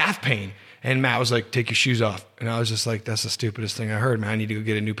 calf pain. And Matt was like, take your shoes off. And I was just like, that's the stupidest thing I heard, man. I need to go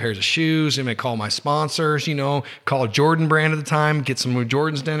get a new pair of shoes. And I call my sponsors, call Jordan Brand at the time, get some new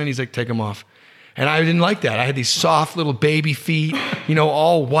Jordans done. And he's like, take them off. And I didn't like that. I had these soft little baby feet,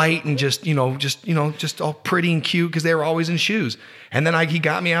 all white and just all pretty and cute because they were always in shoes. And then he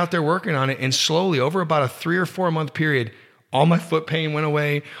got me out there working on it. And slowly, over about a 3 or 4 month period, all my foot pain went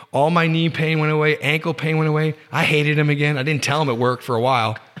away. All my knee pain went away. Ankle pain went away. I hated him again. I didn't tell him it worked for a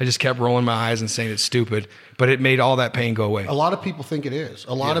while. I just kept rolling my eyes and saying it's stupid. But it made all that pain go away. A lot of people think it is.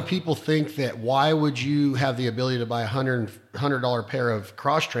 A lot of people think that why would you have the ability to buy a $100 pair of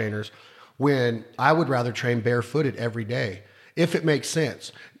cross trainers when I would rather train barefooted every day, if it makes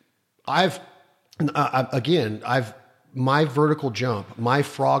sense. My vertical jump, my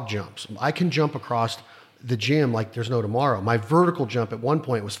frog jumps, I can jump across the gym like there's no tomorrow. My vertical jump at one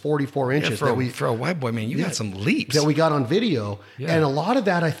point was 44 inches. For a white boy, man, you got some leaps. That we got on video. Yeah. And a lot of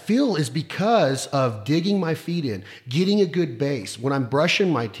that I feel is because of digging my feet in, getting a good base. When I'm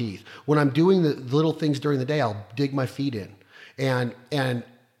brushing my teeth, when I'm doing the little things during the day, I'll dig my feet in. And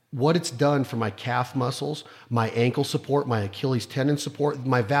what it's done for my calf muscles, my ankle support, my Achilles tendon support,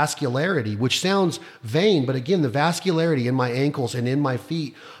 my vascularity, which sounds vain, but again, the vascularity in my ankles and in my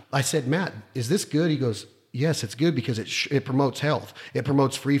feet. I said, Matt, is this good? He goes, yes, it's good because it promotes health. It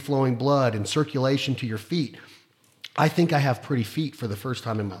promotes free-flowing blood and circulation to your feet. I think I have pretty feet for the first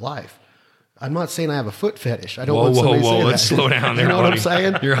time in my life. I'm not saying I have a foot fetish. I don't want somebody to say that. Let's slow down there. You know buddy. What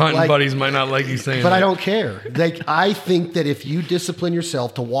I'm saying? Your hunting buddies might not like you saying but that. I don't care. I think that if you discipline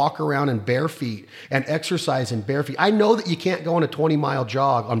yourself to walk around in bare feet and exercise in bare feet, I know that you can't go on a 20-mile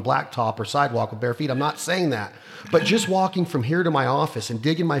jog on blacktop or sidewalk with bare feet. I'm not saying that. But just walking from here to my office and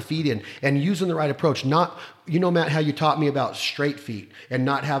digging my feet in and using the right approach, not, Matt, how you taught me about straight feet and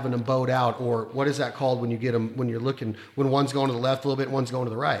not having them bowed out, or what is that called when you get them, when you're looking, when one's going to the left a little bit and one's going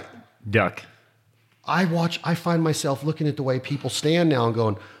to the right? Duck. I find myself looking at the way people stand now and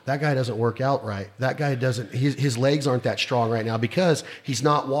going, that guy doesn't work out right. That guy doesn't, his legs aren't that strong right now because he's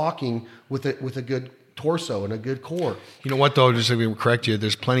not walking with a good torso and a good core. You know what though, just to correct you,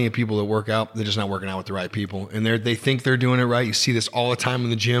 there's plenty of people that work out, they're just not working out with the right people. And they think they're doing it right. You see this all the time in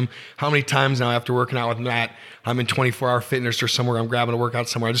the gym. How many times now after working out with Matt, I'm in 24-hour fitness or somewhere, I'm grabbing a workout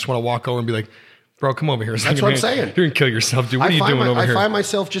somewhere, I just want to walk over and be like, bro, come over here. That's what I'm saying. You're going to kill yourself, dude. What are you doing over here? I find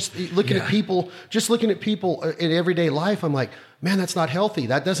myself just looking at people in everyday life. I'm like, man, that's not healthy.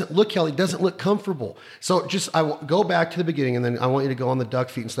 That doesn't look healthy. It doesn't look comfortable. So I go back to the beginning, and then I want you to go on the duck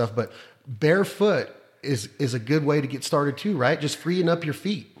feet and stuff. But barefoot is a good way to get started too, right? Just freeing up your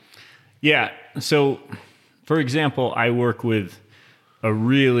feet. Yeah. So, for example, I work with a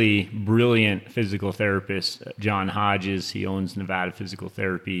really brilliant physical therapist, John Hodges. He owns Nevada Physical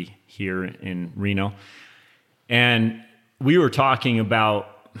Therapy here in Reno. And we were talking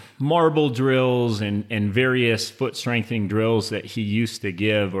about marble drills and various foot strengthening drills that he used to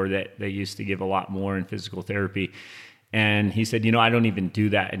give, or that they used to give a lot more in physical therapy. And he said, I don't even do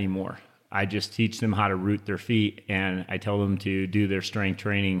that anymore. I just teach them how to root their feet, and I tell them to do their strength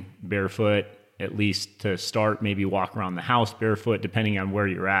training barefoot, at least to start, maybe walk around the house barefoot, depending on where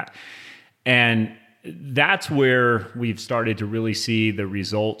you're at. And that's where we've started to really see the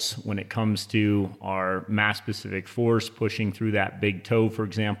results when it comes to our mass specific force pushing through that big toe, for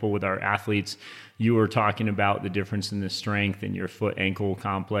example, with our athletes. You were talking about the difference in the strength in your foot ankle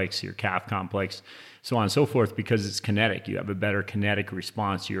complex, your calf complex, so on and so forth, because it's kinetic. You have a better kinetic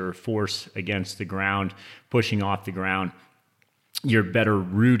response. Your force against the ground, pushing off the ground, you're better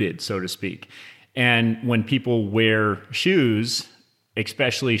rooted, so to speak. And when people wear shoes,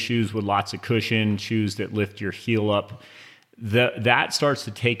 especially shoes with lots of cushion, shoes that lift your heel up, that starts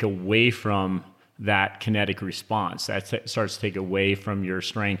to take away from that kinetic response. That starts to take away from your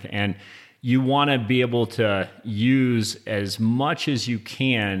strength. And you want to be able to use as much as you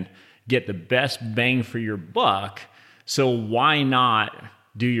can, get the best bang for your buck. So why not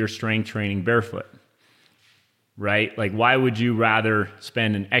do your strength training barefoot? Right? Like, why would you rather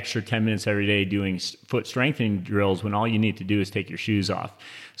spend an extra 10 minutes every day doing foot strengthening drills when all you need to do is take your shoes off?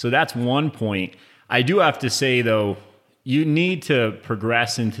 So that's one point. I do have to say, though, you need to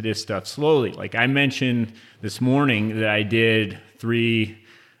progress into this stuff slowly. Like I mentioned this morning that I did three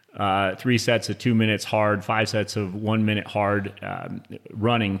sets of 2 minutes hard, 5 sets of 1 minute hard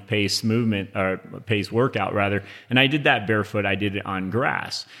running pace movement, or pace workout rather. And I did that barefoot. I did it on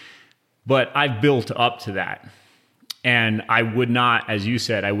grass. But I've built up to that. And I would not, as you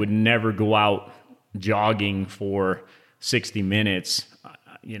said, I would never go out jogging for 60 minutes,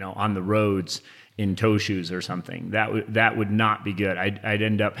 on the roads in toe shoes or something. That would not be good. I'd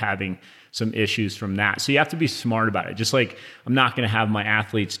end up having some issues from that. So you have to be smart about it. Just like I'm not going to have my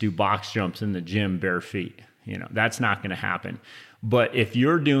athletes do box jumps in the gym bare feet. That's not going to happen. But if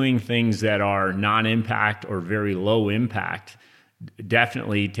you're doing things that are non-impact or very low impact,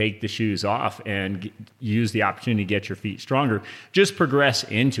 definitely take the shoes off and use the opportunity to get your feet stronger. Just progress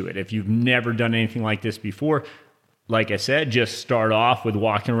into it. If you've never done anything like this before, like I said, just start off with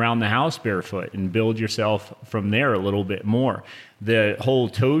walking around the house barefoot and build yourself from there a little bit more. The whole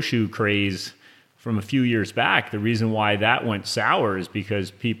toe shoe craze from a few years back, the reason why that went sour is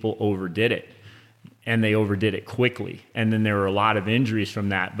because people overdid it. And they overdid it quickly. And then there were a lot of injuries from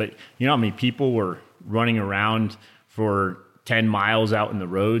that. But how many people were running around for 10 miles out in the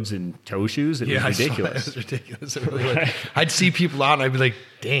roads in toe shoes? It was ridiculous. It was ridiculous. It really was. I'd see people out and I'd be like,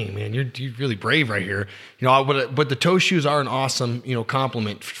 dang, man, you're really brave right here. But the toe shoes are an awesome,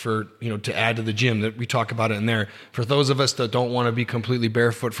 compliment for, to add to the gym that we talk about it in there. For those of us that don't want to be completely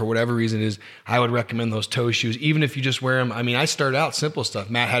barefoot for whatever reason I would recommend those toe shoes, even if you just wear them. I mean, I started out simple stuff.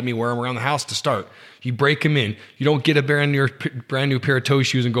 Matt had me wear them around the house to start. You break them in. You don't get a brand new pair of toe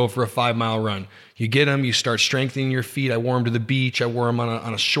shoes and go for a 5-mile run. You get them, you start strengthening your feet. I wore them to the beach. I wore them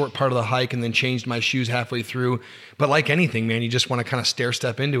on a short part of the hike and then changed my shoes halfway through. But like anything, man, you just want to kind of stair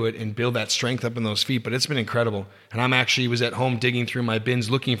step into it and build that strength up in those feet. But it's been incredible. And I'm actually was at home digging through my bins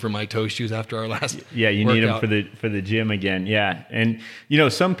looking for my toe shoes after our last you need them for the gym again. Yeah. And,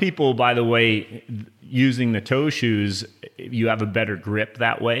 some people, by the way, using the toe shoes, you have a better grip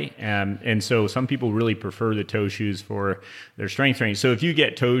that way. And so some people really prefer the toe shoes for their strength training. So if you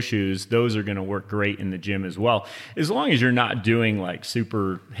get toe shoes, those are going to work great in the gym as well. As long as you're not doing like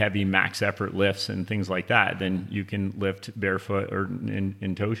super heavy max effort lifts and things like that, then you can lift barefoot or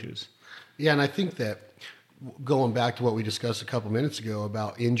in toe shoes. Yeah, and I think that going back to what we discussed a couple minutes ago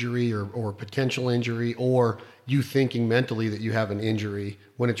about injury or potential injury, or you thinking mentally that you have an injury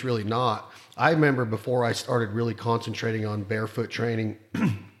when it's really not. I remember before I started really concentrating on barefoot training,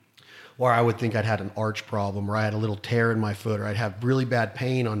 where I would think I'd had an arch problem, or I had a little tear in my foot, or I'd have really bad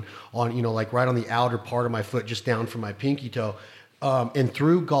pain on like right on the outer part of my foot, just down from my pinky toe. And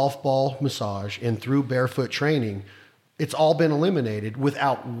through golf ball massage and through barefoot training, it's all been eliminated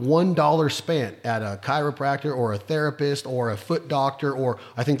without $1 spent at a chiropractor or a therapist or a foot doctor, or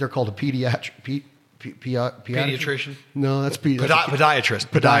I think they're called a pediatrician. No, that's podiatrist.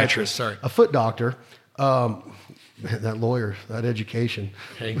 Podiatrist. Sorry, a foot doctor. That lawyer, that education.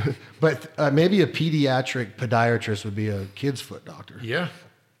 Hey. But maybe a pediatric podiatrist would be a kid's foot doctor. Yeah.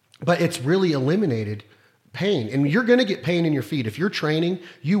 But it's really eliminated pain. And you're going to get pain in your feet. If you're training,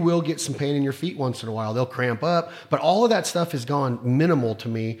 you will get some pain in your feet once in a while. They'll cramp up. But all of that stuff has gone minimal to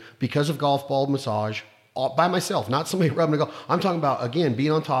me because of golf ball massage by myself, not somebody rubbing a golf. I'm talking about, again,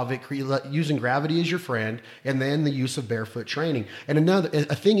 being on top of it, using gravity as your friend, and then the use of barefoot training. And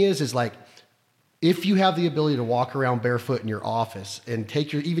a thing is like, if you have the ability to walk around barefoot in your office and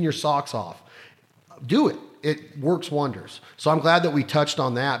take even your socks off, do it. it works wonders. So I'm glad that we touched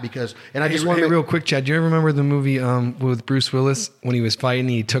on that because, and I just want Hey, to real quick, Chad. Do you ever remember the movie with Bruce Willis when he was fighting?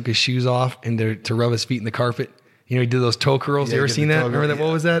 He took his shoes off and to rub his feet in the carpet. You know, he did those toe curls. Yeah, you ever he did seen the that? toe Remember that? curl,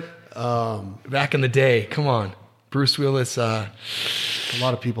 What was that? Back in the day. Come on, Bruce Willis. a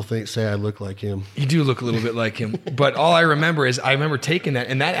lot of people say I look like him. You do look a little bit like him, but all I remember is I remember taking that,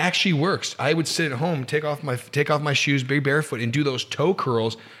 and that actually works. I would sit at home, take off my shoes, be barefoot, and do those toe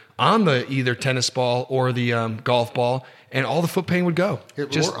curls on the either tennis ball or the golf ball, and all the foot pain would go.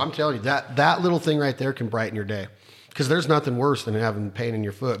 I'm telling you, that little thing right there can brighten your day. Because there's nothing worse than having pain in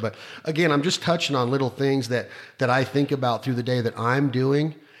your foot. But again, I'm just touching on little things that I think about through the day that I'm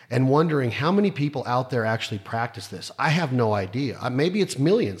doing and wondering how many people out there actually practice this. I have no idea. Maybe it's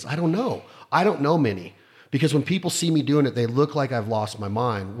millions. I don't know. I don't know many. Because when people see me doing it, they look like I've lost my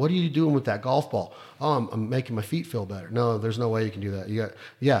mind. What are you doing with that golf ball? Oh, I'm making my feet feel better. No, there's no way you can do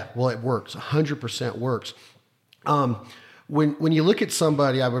that. Well, it works. 100% works. When you look at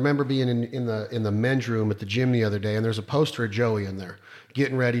somebody, I remember being in the men's room at the gym the other day, and there's a poster of Joey in there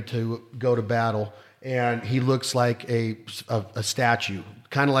getting ready to go to battle, and he looks like a statue,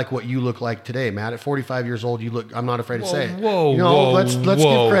 kind of like what you look like today, Matt. At 45 years old, you look. I'm not afraid to say it. Let's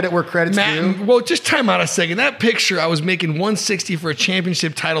give credit where credit's due. Well, just time out a second. That picture, I was making 160 for a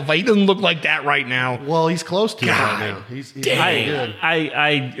championship title fight. He doesn't look like that right now. Well, he's close to it right now. He's really good.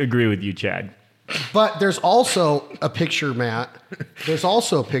 I agree with you, Chad. But there's also a picture, Matt. There's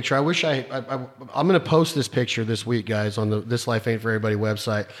also a picture. I'm going to post this picture this week, guys, on the This Life Ain't For Everybody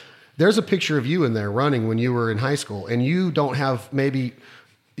website. There's a picture of you in there running when you were in high school, and you don't have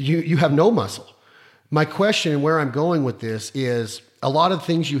you have no muscle. My question and where I'm going with this is a lot of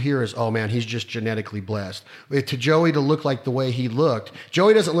things you hear is, oh man, he's just genetically blessed. To Joey to look like the way he looked,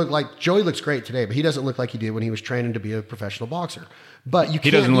 Joey looks great today, but he doesn't look like he did when he was training to be a professional boxer. But he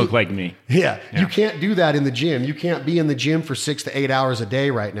doesn't look like me. Yeah, you can't do that in the gym. You can't be in the gym for 6 to 8 hours a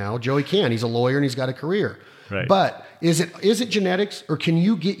day right now. Joey can. He's a lawyer and he's got a career. Right. But is it genetics, or can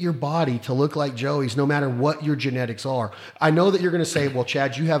you get your body to look like Joey's no matter what your genetics are? I know that you're going to say, well,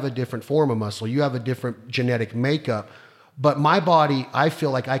 Chad, you have a different form of muscle. You have a different genetic makeup. But my body, I feel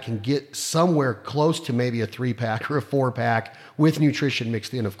like I can get somewhere close to maybe a 3-pack or a 4-pack with nutrition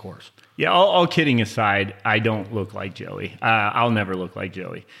mixed in, of course. Yeah, all kidding aside, I don't look like Joey. I'll never look like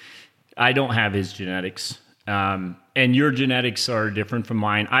Joey. I don't have his genetics. And your genetics are different from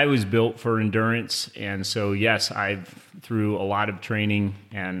mine. I was built for endurance. And so, yes, through a lot of training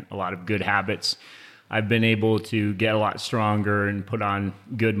and a lot of good habits, I've been able to get a lot stronger and put on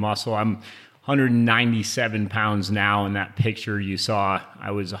good muscle. I'm 197 pounds now. In that picture you saw, I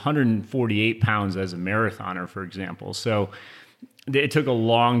was 148 pounds as a marathoner, for example. So it took a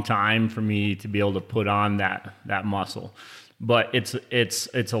long time for me to be able to put on that muscle, but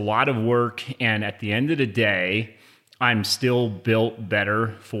it's a lot of work. And at the end of the day, I'm still built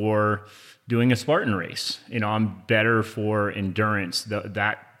better for doing a Spartan race. I'm better for endurance,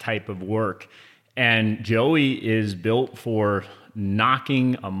 that type of work. And Joey is built for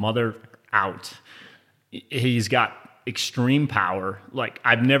knocking a mother out. He's got extreme power. Like,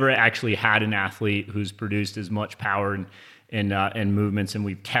 I've never actually had an athlete who's produced as much power and movements, and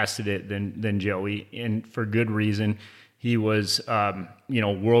we've tested it than Joey, and for good reason. He was,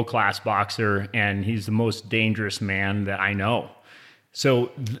 world-class boxer, and he's the most dangerous man that I know.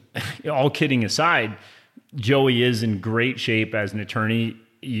 So, all kidding aside, Joey is in great shape as an attorney.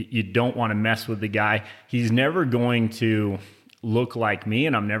 You don't want to mess with the guy. He's never going to look like me,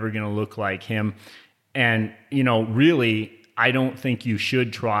 and I'm never going to look like him. And, really, I don't think you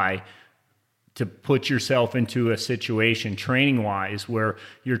should try to put yourself into a situation training-wise where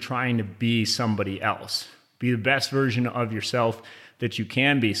you're trying to be somebody else. Be the best version of yourself that you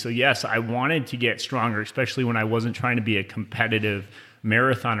can be. So yes, I wanted to get stronger, especially when I wasn't trying to be a competitive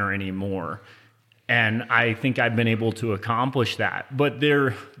marathoner anymore. And I think I've been able to accomplish that. But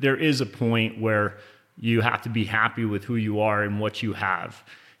there is a point where you have to be happy with who you are and what you have.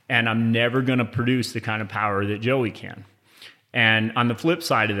 And I'm never going to produce the kind of power that Joey can. And on the flip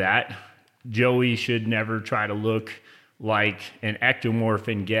side of that, Joey should never try to look like an ectomorph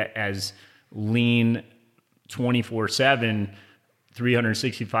and get as lean 24/7,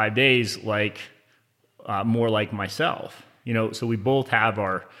 365 days, more like myself. So we both have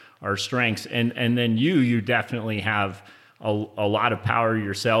our strengths. And then you definitely have a lot of power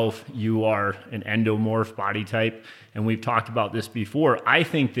yourself. You are an endomorph body type. And we've talked about this before. I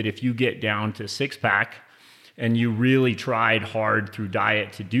think that if you get down to 6-pack and you really tried hard through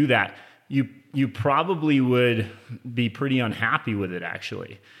diet to do that, you probably would be pretty unhappy with it,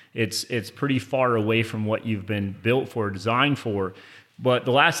 actually. It's pretty far away from what you've been built for, designed for. But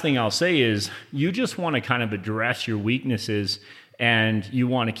the last thing I'll say is you just want to kind of address your weaknesses and you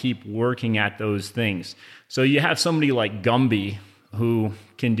want to keep working at those things. So you have somebody like Gumby who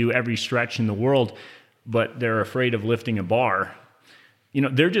can do every stretch in the world, but they're afraid of lifting a bar.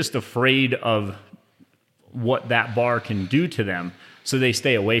 They're just afraid of what that bar can do to them, so they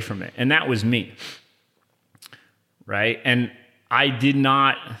stay away from it. And that was me, right? And I did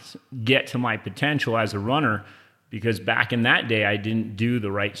not get to my potential as a runner because back in that day, I didn't do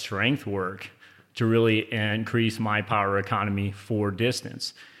the right strength work to really increase my power economy for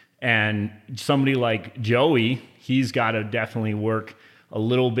distance. And somebody like Joey, he's got to definitely work a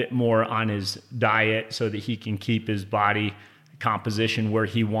little bit more on his diet so that he can keep his body composition where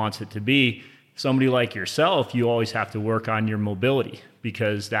he wants it to be. Somebody like yourself, you always have to work on your mobility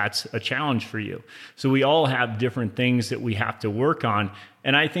because that's a challenge for you. So we all have different things that we have to work on.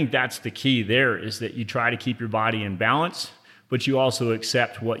 And I think that's the key there, is that you try to keep your body in balance, but you also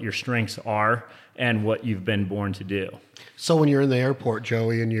accept what your strengths are and what you've been born to do. So when you're in the airport,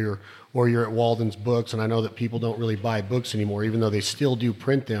 Joey, and you're at Walden's Books, and I know that people don't really buy books anymore, even though they still do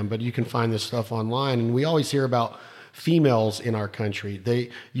print them, but you can find this stuff online. And we always hear about females in our country.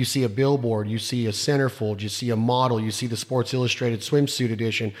 You see a billboard, you see a centerfold, you see a model, you see the Sports Illustrated swimsuit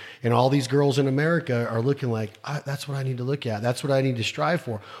edition, and all these girls in America are looking like, that's what I need to look at. That's what I need to strive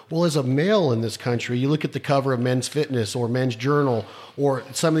for. Well, as a male in this country, you look at the cover of Men's Fitness or Men's Journal or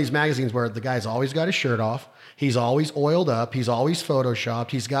some of these magazines where the guy's always got his shirt off. He's always oiled up. He's always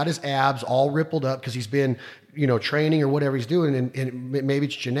photoshopped. He's got his abs all rippled up because he's been, training or whatever he's doing, and maybe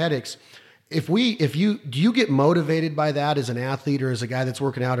it's genetics. Do you get motivated by that as an athlete or as a guy that's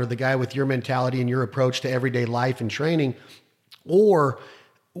working out, or the guy with your mentality and your approach to everyday life and training? Or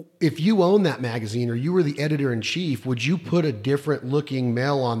if you own that magazine or you were the editor in chief, would you put a different looking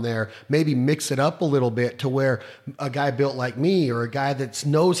male on there, maybe mix it up a little bit to where a guy built like me or a guy that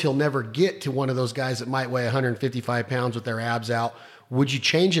knows he'll never get to one of those guys that might weigh 155 pounds with their abs out? Would you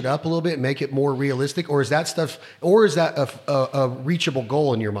change it up a little bit and make it more realistic? Or is that a reachable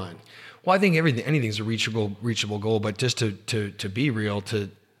goal in your mind? Well, I think anything's a reachable goal, but just to be real, to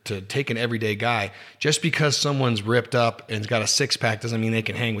take an everyday guy, just because someone's ripped up and's got a six pack doesn't mean they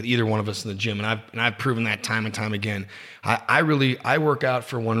can hang with either one of us in the gym. And I've proven that time and time again. I work out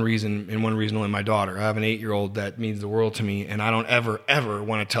for one reason and one reason only: my daughter. I have an 8-year-old that means the world to me, and I don't ever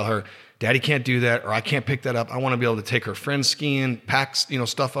want to tell her, Daddy can't do that, or I can't pick that up. I want to be able to take her friends skiing, pack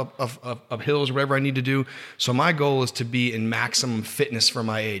stuff up hills, or whatever I need to do. So my goal is to be in maximum fitness for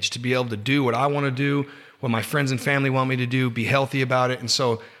my age, to be able to do what I want to do, what my friends and family want me to do, be healthy about it. And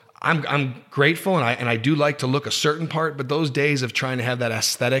so I'm grateful, and I do like to look a certain part, but those days of trying to have that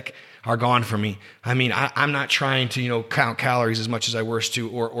aesthetic are gone for me. I mean, I'm not trying to, count calories as much as I used to,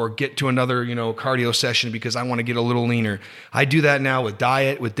 or get to another, cardio session because I want to get a little leaner. I do that now with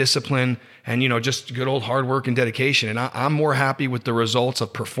diet, with discipline, and, just good old hard work and dedication. And I'm more happy with the results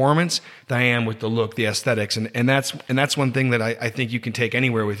of performance than I am with the look, the aesthetics. And that's one thing that I think you can take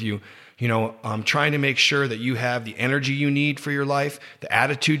anywhere with you. Trying to make sure that you have the energy you need for your life, the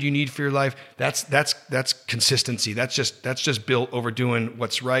attitude you need for your life. That's consistency. That's just built over doing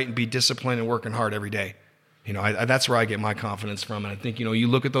what's right and be disciplined and working hard every day. That's where I get my confidence from. And I think, you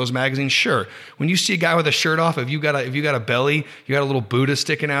look at those magazines, sure. When you see a guy with a shirt off, if you got a belly, you got a little Buddha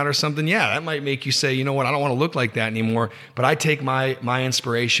sticking out or something, yeah, that might make you say, you know what, I don't want to look like that anymore. But I take my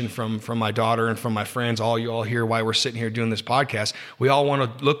inspiration from my daughter and from my friends, all you all here, why we're sitting here doing this podcast. We all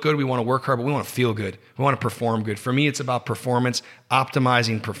want to look good, we want to work hard, but we want to feel good. We want to perform good. For me, it's about performance,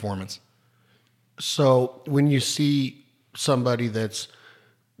 optimizing performance. So when you see somebody that's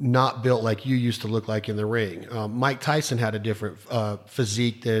not built like you used to look like in the ring. Mike Tyson had a different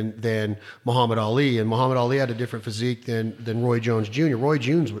physique than Muhammad Ali, and Muhammad Ali had a different physique than Roy Jones Jr. Roy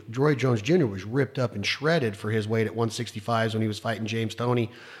Jones Jr. was ripped up and shredded for his weight at 165s when he was fighting James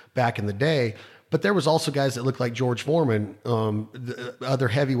Toney back in the day. But there was also guys that looked like George Foreman, other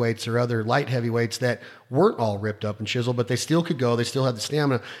heavyweights or other light heavyweights that weren't all ripped up and chiseled, but they still could go. They still had the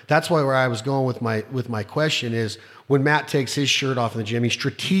stamina. That's why where I was going with my question is, when Matt takes his shirt off in the gym, he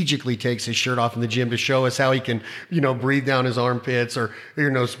strategically takes his shirt off in the gym to show us how he can, breathe down his armpits or,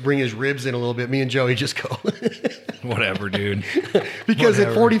 bring his ribs in a little bit. Me and Joey just go, whatever, dude. Because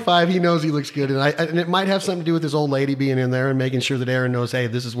at 45, he knows he looks good. And it might have something to do with his old lady being in there and making sure that Aaron knows, hey,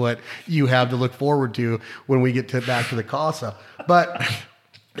 this is what you have to look forward to when we get back to the Casa. But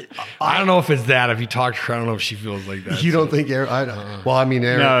I don't know if it's that. If you talk to her, I don't know if she feels like that. You don't think Erin? Well, I mean,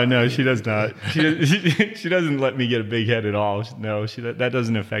 Erin. No, she does not. She doesn't let me get a big head at all. No, that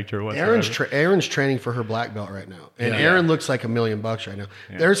doesn't affect her whatsoever. Erin's training for her black belt right now, and Erin looks like $1 million right now.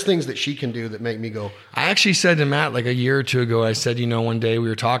 Yeah. There's things that she can do that make me go. I actually said to Matt like a year or two ago. I said, one day we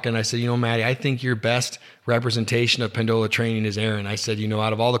were talking. I said, Matty, I think your best representation of Pendola training is Erin. I said,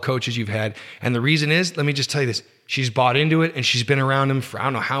 out of all the coaches you've had, and the reason is, let me just tell you this. She's bought into it, and she's been around him for I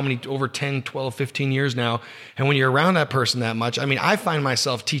don't know how many, over 10, 12, 15 years now. And when you're around that person that much, I mean, I find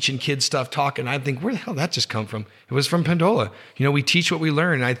myself teaching kids stuff, talking. I think, where the hell did that just come from? It was from Pendola. We teach what we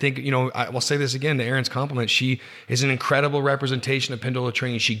learn. And I think, I will say this again to Erin's compliment. She is an incredible representation of Pendola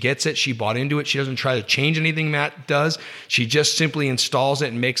training. She gets it. She bought into it. She doesn't try to change anything Matt does. She just simply installs it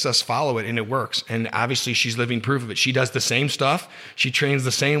and makes us follow it, and it works. And obviously, she's living proof of it. She does the same stuff. She trains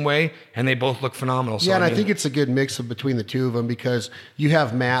the same way, and they both look phenomenal. So, yeah, and I think it's a good mix of between the two of them, because you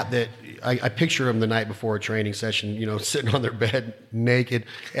have Matt that I picture him the night before a training session, sitting on their bed naked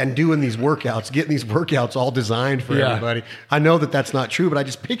and doing these workouts, getting these workouts all designed for everybody. I know that that's not true, but I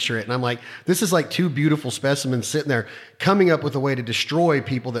just picture it. And I'm like, this is like two beautiful specimens sitting there coming up with a way to destroy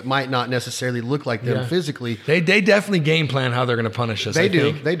people that might not necessarily look like them physically. They definitely game plan how they're going to punish us. They do.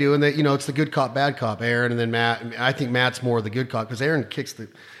 And it's the good cop, bad cop, Erin, and then Matt. I think Matt's more the good cop because Erin kicks the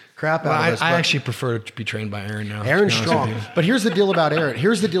crap out of us. I actually prefer to be trained by Erin now. Erin's strong. But here's the deal about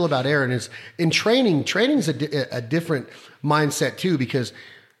Erin. Is in training's a different mindset too, because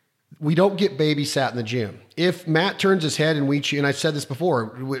we don't get babysat in the gym. If Matt turns his head and we cheat, and I've said this before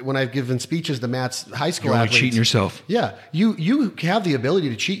when I've given speeches to Matt's high school athletes. You're cheating yourself. Yeah. You have the ability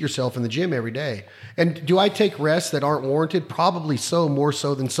to cheat yourself in the gym every day. And do I take rests that aren't warranted? Probably so, more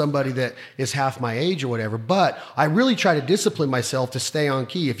so than somebody that is half my age or whatever. But I really try to discipline myself to stay on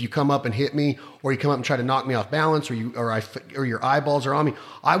key. If you come up and hit me, or you come up and try to knock me off balance, or your eyeballs are on me,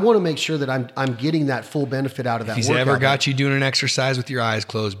 I want to make sure that I'm getting that full benefit out of that. If he's ever got you doing an exercise with your eyes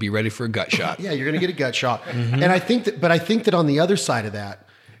closed, be ready for a gut shot. Yeah, you're going to get a gut shot. Mm-hmm. And I think that on the other side of that,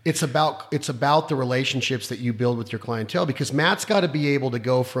 it's about the relationships that you build with your clientele, because Matt's got to be able to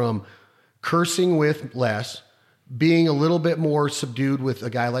go from cursing with Les, being a little bit more subdued with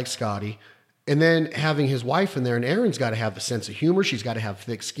a guy like Scotty, and then having his wife in there. And Erin's got to have the sense of humor. She's got to have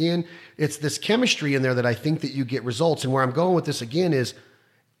thick skin. It's this chemistry in there that I think that you get results. And where I'm going with this again is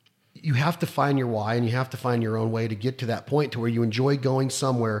you have to find your why, and you have to find your own way to get to that point to where you enjoy going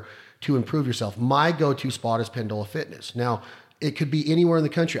somewhere to improve yourself. My go-to spot is Pendola Fitness. Now, it could be anywhere in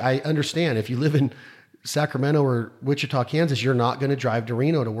the country. I understand if you live in Sacramento or Wichita, Kansas, you're not going to drive to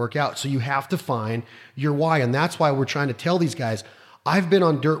Reno to work out. So you have to find your why. And that's why we're trying to tell these guys. I've been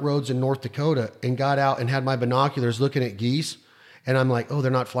on dirt roads in North Dakota and got out and had my binoculars looking at geese. And I'm like, oh, they're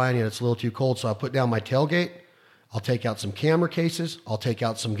not flying yet. It's a little too cold. So I'll put down my tailgate. I'll take out some camera cases. I'll take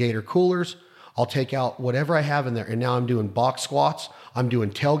out some Gator coolers. I'll take out whatever I have in there. And now I'm doing box squats. I'm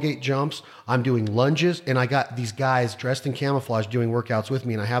doing tailgate jumps. I'm doing lunges. And I got these guys dressed in camouflage doing workouts with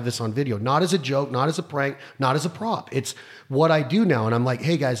me. And I have this on video, not as a joke, not as a prank, not as a prop. It's what I do now. And I'm like,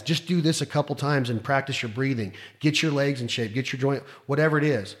 hey guys, just do this a couple times and practice your breathing. Get your legs in shape, get your joint, whatever it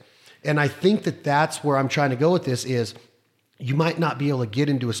is. And I think that that's where I'm trying to go with this is you might not be able to get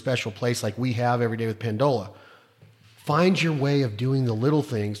into a special place like we have every day with Pendola. Find your way of doing the little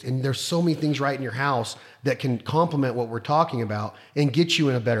things. And there's so many things right in your house that can complement what we're talking about and get you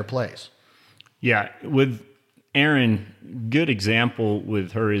in a better place. Yeah. With Erin, good example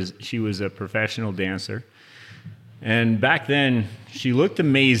with her is she was a professional dancer. And back then, she looked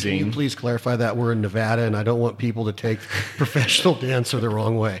amazing. Can you please clarify that? We're in Nevada, and I don't want people to take professional dancer the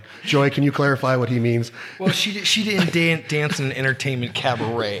wrong way. Joey, can you clarify what he means? Well, she didn't dance in an entertainment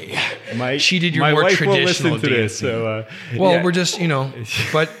cabaret. She did your my more wife traditional won't listen to dancing. this, so, well, yeah. we're just,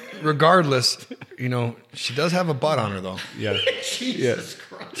 but regardless, she does have a butt on her, though. Yeah. Jesus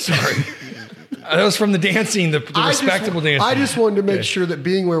Christ. Sorry. That was from the dancing, the respectable dancing. I just wanted to make sure that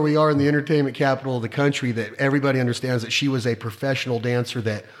being where we are in the entertainment capital of the country, that everybody understands that she was a professional dancer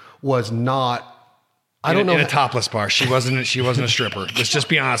that was not. I don't know. In a topless bar. She wasn't a stripper. Let's just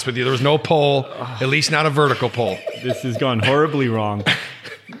be honest with you. There was no pole, at least not a vertical pole. This has gone horribly wrong.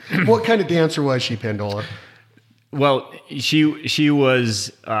 What kind of dancer was she, Pendola? Well, she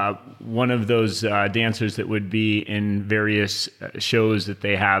was one of those dancers that would be in various shows that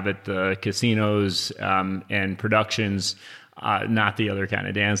they have at the casinos and productions, not the other kind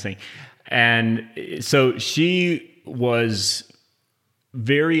of dancing. And so she was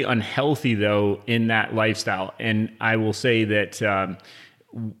very unhealthy, though, in that lifestyle. And I will say that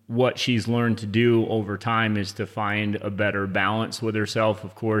what she's learned to do over time is to find a better balance with herself.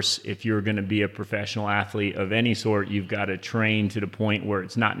 Of course, if you're going to be a professional athlete of any sort, you've got to train to the point where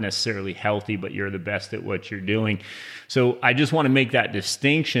it's not necessarily healthy, but you're the best at what you're doing. So I just want to make that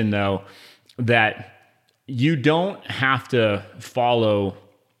distinction, though, that you don't have to follow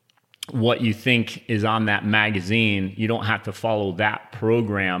what you think is on that magazine. You don't have to follow that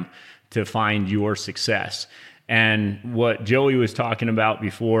program to find your success. And what Joey was talking about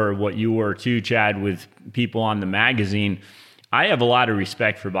before, what you were too, Chad, with people on the magazine, I have a lot of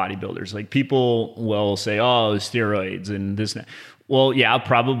respect for bodybuilders. Like, people will say, oh, steroids and this and that. Well, yeah,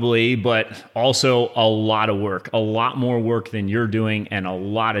 probably, but also a lot of work, a lot more work than you're doing, and a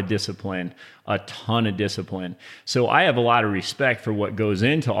lot of discipline, a ton of discipline. So I have a lot of respect for what goes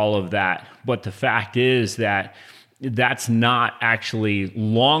into all of that. But the fact is that that's not actually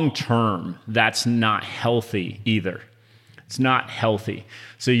long-term. That's not healthy either. It's not healthy.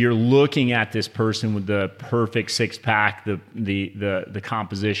 So you're looking at this person with the perfect six-pack, the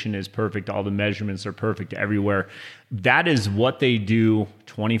composition is perfect, all the measurements are perfect everywhere. That is what they do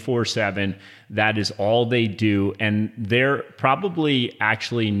 24/7. That is all they do, and they're probably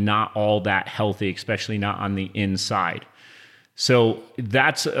actually not all that healthy, especially not on the inside. So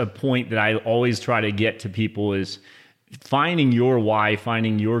that's a point that I always try to get to people, is finding your why,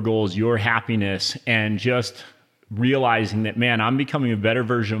 finding your goals, your happiness, and just realizing that, man, I'm becoming a better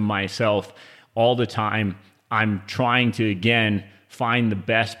version of myself all the time. I'm trying to, again, find the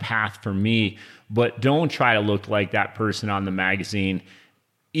best path for me, but don't try to look like that person on the magazine.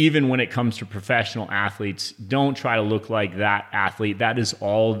 Even when it comes to professional athletes, don't try to look like that athlete. That is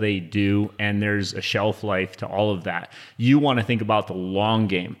all they do, and there's a shelf life to all of that. You want to think about the long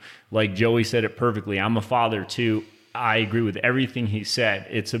game. Like Joey said it perfectly. I'm a father too. I agree with everything he said.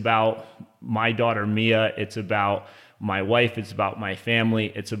 It's about my daughter, Mia. It's about my wife. It's about my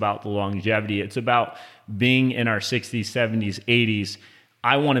family. It's about the longevity. It's about being in our 60s, 70s, 80s.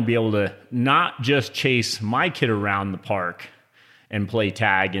 I want to be able to not just chase my kid around the park and play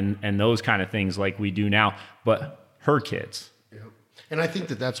tag and those kind of things like we do now, but her kids. Yeah. And I think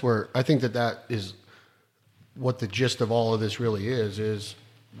that is what the gist of all of this really is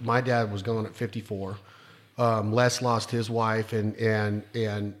my dad was gone at 54. Les lost his wife and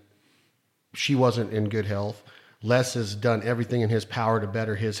she wasn't in good health. Les has done everything in his power to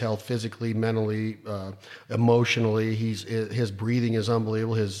better his health physically, mentally, emotionally. His breathing is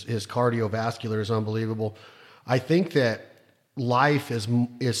unbelievable. His cardiovascular is unbelievable. I think that life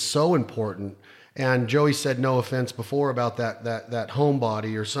is so important. And Joey said no offense before about that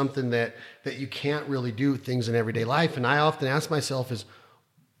homebody or something that you can't really do things in everyday life. And I often ask myself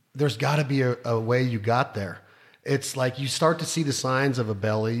there's got to be a way you got there. It's like you start to see the signs of a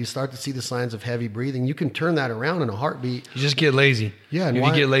belly. You start to see the signs of heavy breathing. You can turn that around in a heartbeat. You just get lazy. Yeah. And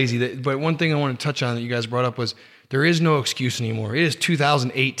you get lazy. But one thing I want to touch on that you guys brought up was there is no excuse anymore. It is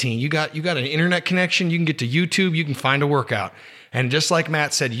 2018. You got an internet connection. You can get to YouTube. You can find a workout. And just like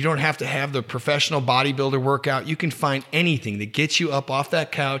Matt said, you don't have to have the professional bodybuilder workout. You can find anything that gets you up off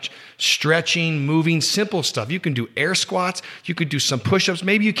that couch, stretching, moving, simple stuff. You can do air squats. You could do some push-ups.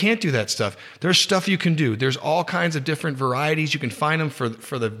 Maybe you can't do that stuff. There's stuff you can do. There's all kinds of different varieties. You can find them for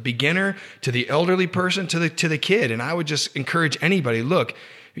the beginner, to the elderly person, to the kid. And I would just encourage anybody, look,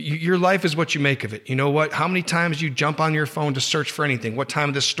 your life is what you make of it. You know what? How many times you jump on your phone to search for anything? What time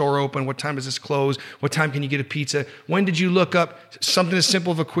is this store open? What time does this close? What time can you get a pizza? When did you look up something as simple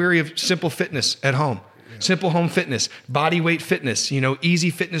of a query of simple fitness at home? Simple home fitness, body weight fitness, easy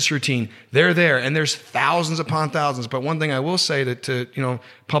fitness routine. They're there, and there's thousands upon thousands. But one thing I will say to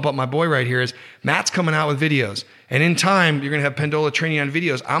pump up my boy right here is Matt's coming out with videos. And in time, you're going to have Pendola training on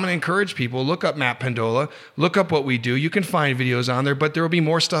videos. I'm going to encourage people, look up Matt Pendola, look up what we do. You can find videos on there, but there will be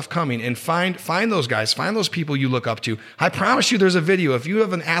more stuff coming. And find those guys, find those people you look up to. I promise you there's a video. If you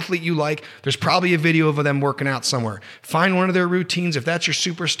have an athlete you like, there's probably a video of them working out somewhere. Find one of their routines. If that's your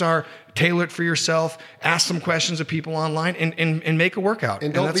superstar, tailor it for yourself. Ask some questions of people online and make a workout.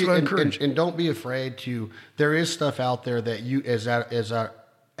 And that's what I encourage. And don't be afraid to. There is stuff out there that is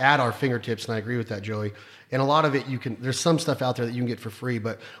at our fingertips, and I agree with that, Joey. And a lot of it there's some stuff out there that you can get for free.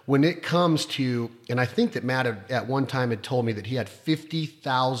 But when it comes to, and I think that Matt at one time had told me that he had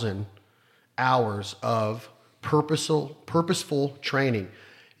 50,000 hours of purposeful training.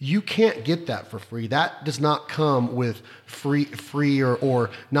 You can't get that for free. That does not come with free or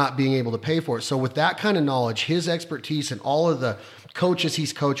not being able to pay for it. So with that kind of knowledge, his expertise and all of the coaches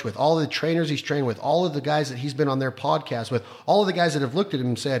he's coached with, all of the trainers he's trained with, all of the guys that he's been on their podcast with, all of the guys that have looked at him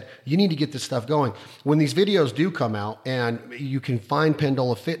and said, you need to get this stuff going. When these videos do come out and you can find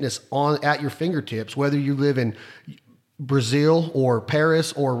Pendola Fitness at your fingertips, whether you live in Brazil or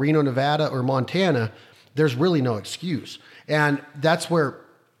Paris or Reno, Nevada or Montana, there's really no excuse. And that's where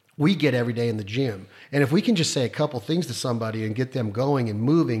we get every day in the gym. And if we can just say a couple things to somebody and get them going and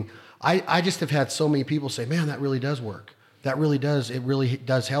moving, I just have had so many people say, man, that really does work. That really does. It really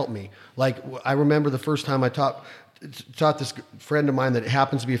does help me. Like, I remember the first time I taught this friend of mine that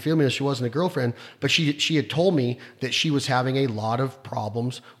happens to be a female. She wasn't a girlfriend, but she had told me that she was having a lot of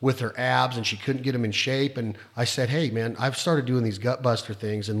problems with her abs and she couldn't get them in shape. And I said, hey man, I've started doing these gut buster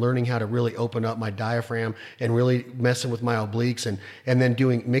things and learning how to really open up my diaphragm and really messing with my obliques and then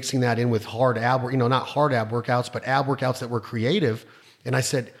mixing that in with hard ab, not hard ab workouts, but ab workouts that were creative. And I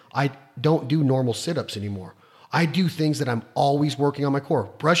said, I don't do normal sit-ups anymore. I do things that I'm always working on my core.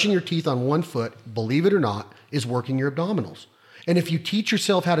 Brushing your teeth on one foot, believe it or not, is working your abdominals. And if you teach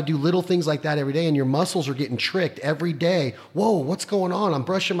yourself how to do little things like that every day and your muscles are getting tricked every day, whoa, what's going on? I'm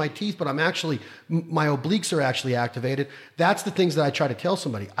brushing my teeth, but my obliques are actually activated. That's the things that I try to tell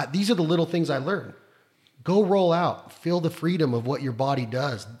somebody. These are the little things I learned. Go roll out, feel the freedom of what your body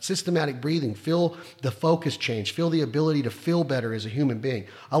does. Systematic breathing, feel the focus change, feel the ability to feel better as a human being.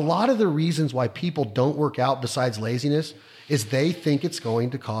 A lot of the reasons why people don't work out besides laziness is they think it's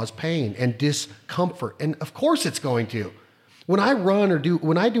going to cause pain and discomfort. And of course it's going to. When I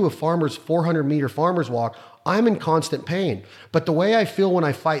do a 400 meter farmer's walk, I'm in constant pain. But the way I feel when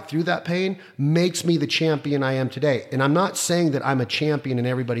I fight through that pain makes me the champion I am today. And I'm not saying that I'm a champion in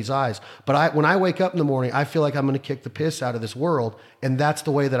everybody's eyes, but when I wake up in the morning, I feel like I'm going to kick the piss out of this world. And that's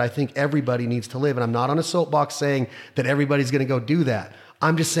the way that I think everybody needs to live. And I'm not on a soapbox saying that everybody's going to go do that.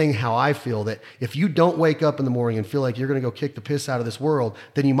 I'm just saying how I feel, that if you don't wake up in the morning and feel like you're going to go kick the piss out of this world,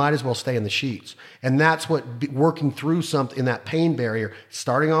 then you might as well stay in the sheets. And that's what working through something in that pain barrier,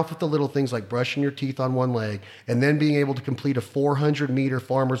 starting off with the little things like brushing your teeth on one leg and then being able to complete a 400 meter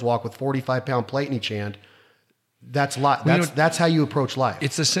farmer's walk with 45-pound plate in each hand. That's how you approach life.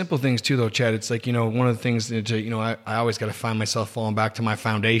 It's the simple things too, though, Chad. It's like, one of the things that, I always got to find myself falling back to my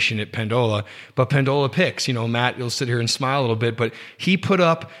foundation at Pendola, but Pendola Picks, Matt, you'll sit here and smile a little bit, but he put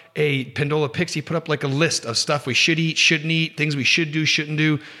up Pendola Picks. He put up like a list of stuff we should eat, shouldn't eat, things we should do, shouldn't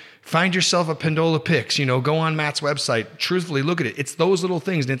do. Find yourself a Pendola Picks, go on Matt's website, truthfully look at it. It's those little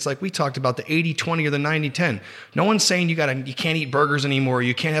things. And it's like we talked about the 80-20 or the 90-10. No one's saying you can't eat burgers anymore.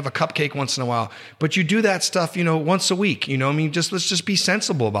 You can't have a cupcake once in a while, but you do that stuff, once a week, let's just be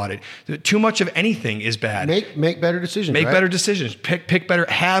sensible about it. Too much of anything is bad. Make better decisions. Make better decisions. Pick better,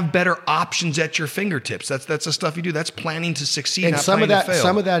 have better options at your fingertips. That's the stuff you do. That's planning to succeed. And not some of that, to fail.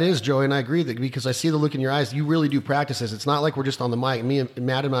 some of that is, Joey, and I agree that because I see the look in your eyes, you really do practice this. It's not like we're just on the mic. Me and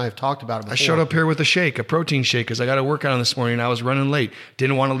Matt and I have talked about it before. I showed up here with a protein shake, because I got to work out on this morning and I was running late.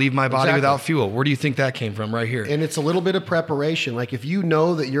 Didn't want to leave my body without fuel. Where do you think that came from? Right here. And it's a little bit of preparation. Like if you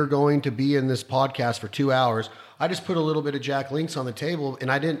know that you're going to be in this podcast for 2 hours, I just put a little bit of Jack Links on the table, and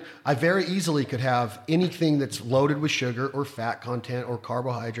I very easily could have anything that's loaded with sugar or fat content or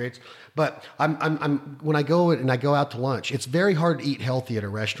carbohydrates. But when I go out to lunch, it's very hard to eat healthy at a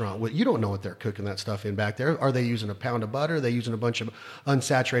restaurant. You don't know what they're cooking that stuff in back there. Are they using a pound of butter? Are they using a bunch of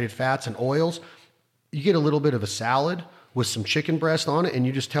unsaturated fats and oils? You get a little bit of a salad with some chicken breast on it, and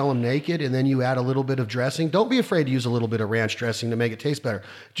you just tell them naked, and then you add a little bit of dressing. Don't be afraid to use a little bit of ranch dressing to make it taste better.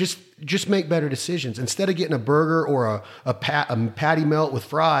 Just make better decisions. Instead of getting a burger or a patty melt with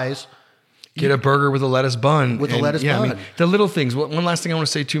fries, get a burger with a lettuce bun. With a lettuce bun. The little things. One last thing I want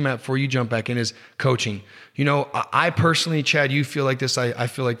to say too, Matt, before you jump back in, is coaching. I personally, Chad, you feel like this. I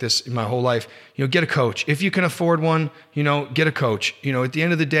feel like this in my whole life. Get a coach. If you can afford one, get a coach. At the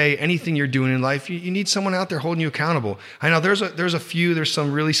end of the day, anything you're doing in life, you need someone out there holding you accountable. I know there's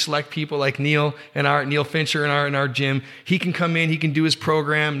some really select people like Neil Fincher in our gym. He can come in, he can do his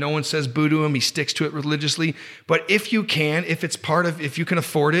program. No one says boo to him. He sticks to it religiously. But if you can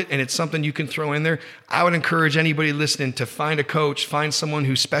afford it and it's something you can throw in there, I would encourage anybody listening to find a coach, find someone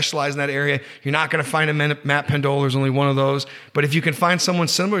who specializes in that area. You're not going to find a Matt Pendola, there's only one of those. But if you can find someone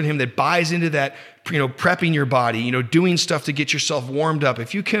similar to him that buys into that, prepping your body, doing stuff to get yourself warmed up.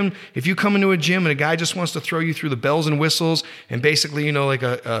 If you come into a gym and a guy just wants to throw you through the bells and whistles and basically, like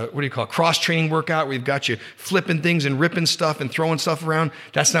a cross-training workout where you've got you flipping things and ripping stuff and throwing stuff around,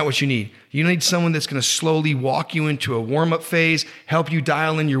 that's not what you need. You need someone that's going to slowly walk you into a warm-up phase, help you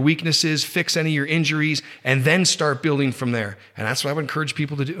dial in your weaknesses, fix any of your injuries, and then start building from there. And that's what I would encourage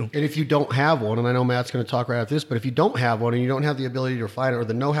people to do. And if you don't have one, and I know Matt's going to talk right after this, but if you don't have one and you don't have the ability to find it or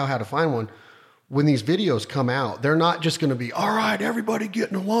the know-how how to find one, when these videos come out, they're not just going to be, all right, everybody get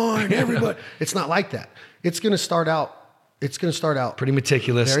in a line, everybody. It's not like that. It's going to start out it's going to start out pretty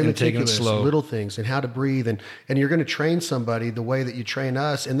meticulous very and taking it meticulous, slow. little things and how to breathe. And you're going to train somebody the way that you train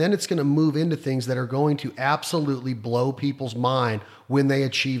us. And then it's going to move into things that are going to absolutely blow people's mind when they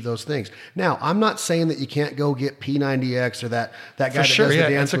achieve those things. Now, I'm not saying that you can't go get P90X or that guy that sure, does the yeah,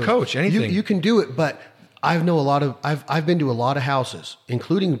 dance that's a moves. coach, anything. You can do it, but I've been to a lot of houses,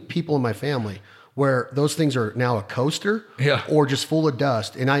 including people in my family, where those things are now a coaster or just full of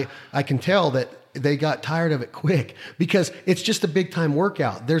dust. And I can tell that they got tired of it quick because it's just a big time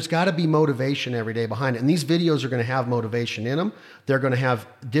workout. There's got to be motivation every day behind it. And these videos are going to have motivation in them. They're going to have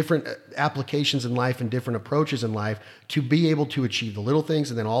different applications in life and different approaches in life to be able to achieve the little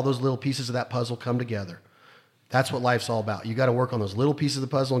things. And then all those little pieces of that puzzle come together. That's what life's all about. You got to work on those little pieces of the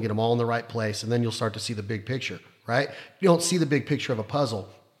puzzle and get them all in the right place. And then you'll start to see the big picture, right? You don't see the big picture of a puzzle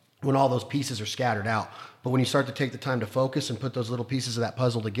when all those pieces are scattered out. But when you start to take the time to focus and put those little pieces of that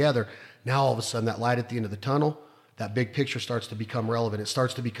puzzle together, now all of a sudden that light at the end of the tunnel, that big picture starts to become relevant. It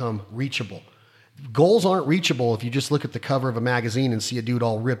starts to become reachable. Goals aren't reachable if you just look at the cover of a magazine and see a dude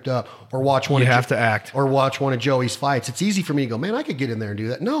all ripped up or watch one. You have to act. Or watch one of Joey's fights. It's easy for me to go, man, I could get in there and do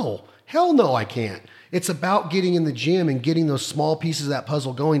that. No, hell no, I can't. It's about getting in the gym and getting those small pieces of that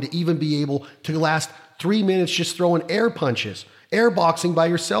puzzle going to even be able to last 3 minutes just throwing air punches. Air boxing by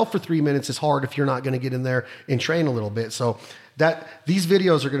yourself for 3 minutes is hard if you're not going to get in there and train a little bit. So these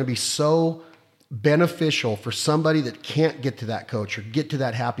videos are going to be so beneficial for somebody that can't get to that coach or get to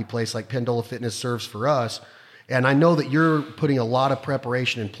that happy place like Pendola Fitness serves for us. And I know that you're putting a lot of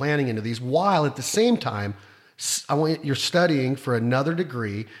preparation and planning into these while at the same time, you're studying for another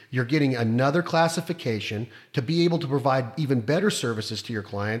degree, you're getting another classification to be able to provide even better services to your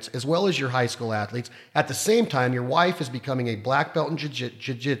clients as well as your high school athletes. At the same time, your wife is becoming a black belt in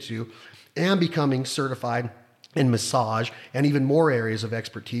jiu-jitsu and becoming certified in massage and even more areas of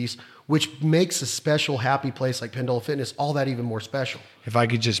expertise, which makes a special, happy place like Pendola Fitness all that even more special. If I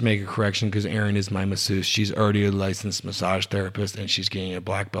could just make a correction, because Erin is my masseuse. She's already a licensed massage therapist, and she's getting a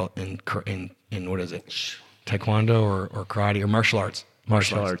black belt in what is it? Taekwondo or karate or martial arts.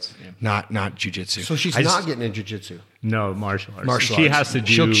 Martial arts. Yeah. Not jiu-jitsu. So she's not getting into jiu-jitsu. No, martial arts. Martial she arts. has to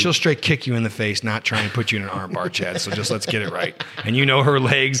do. She'll straight kick you in the face, not try and put you in an arm bar, Chad. So just let's get it right. And you know her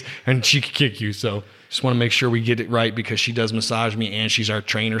legs, and she can kick you. So just want to make sure we get it right because she does massage me, and she's our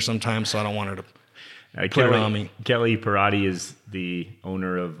trainer sometimes. So I don't want her to put it on me. Kelly Parati is the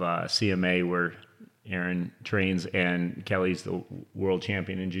owner of CMA, where Erin trains, and Kelly's the world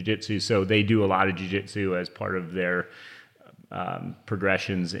champion in jiu-jitsu. So they do a lot of jiu-jitsu as part of their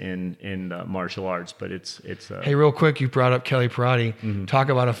progressions in martial arts, but it's Hey, real quick, you brought up Kelly Parati. Mm-hmm. Talk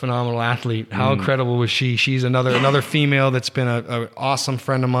about a phenomenal athlete. How incredible was she? She's another female that's been an awesome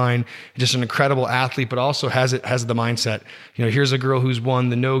friend of mine, just an incredible athlete, but also has the mindset. You know, here's a girl who's won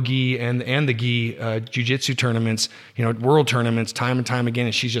the no-gi and the gi jiu-jitsu tournaments, world tournaments time and time again,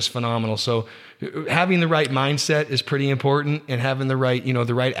 and she's just phenomenal. So having the right mindset is pretty important, and having the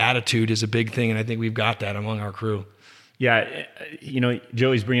right attitude is a big thing, and I think we've got that among our crew. Yeah,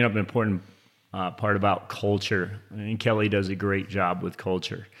 Joey's bringing up an important part about culture. I mean, Kelly does a great job with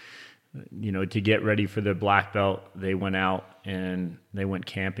culture. To get ready for the black belt, they went out and they went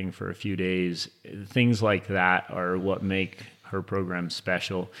camping for a few days. Things like that are what make her program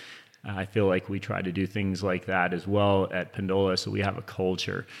special. I feel like we try to do things like that as well at Pendola, so we have a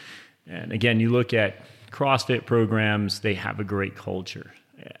culture. And again, you look at CrossFit programs, they have a great culture.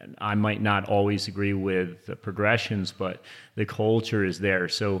 And I might not always agree with the progressions, but the culture is there.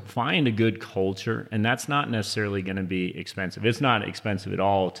 So find a good culture, and that's not necessarily going to be expensive. It's not expensive at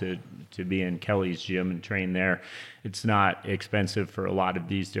all to be in Kelly's gym and train there. It's not expensive for a lot of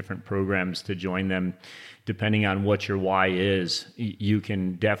these different programs to join them. Depending on what your why is, you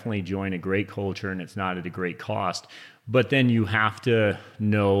can definitely join a great culture, and it's not at a great cost. But then you have to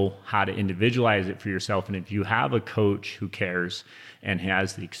know how to individualize it for yourself. And if you have a coach who cares and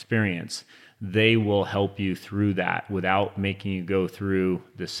has the experience, they will help you through that without making you go through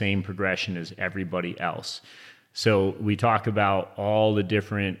the same progression as everybody else. So we talk about all the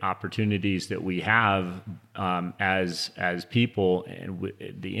different opportunities that we have as people, and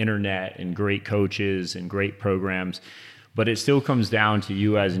the internet and great coaches and great programs. But it still comes down to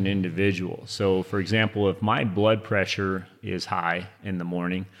you as an individual. So, for example, if my blood pressure is high in the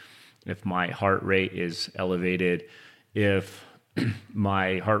morning, if my heart rate is elevated, if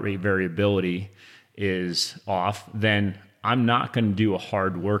my heart rate variability is off, then I'm not going to do a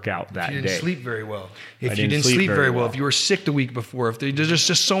hard workout that day. If you didn't sleep very well. If you didn't sleep very well, if you were sick the week before, if there's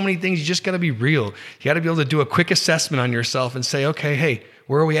just so many things, you just got to be real. You got to be able to do a quick assessment on yourself and say, okay, hey,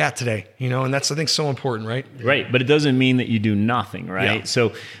 where are we at today? And that's, I think, so important, right? Right, but it doesn't mean that you do nothing, right? Yeah.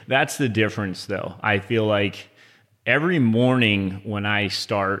 So that's the difference, though. I feel like every morning when I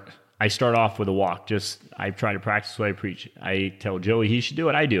start off with a walk. I try to practice what I preach. I tell Joey he should do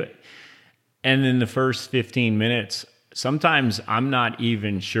it, I do it. And then the first 15 minutes, sometimes I'm not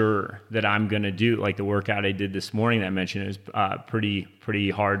even sure that I'm going to do, like the workout I did this morning that I mentioned, is pretty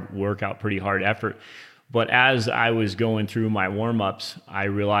hard workout, pretty hard effort. But as I was going through my warm-ups, I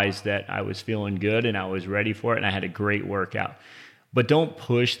realized that I was feeling good and I was ready for it, and I had a great workout. But don't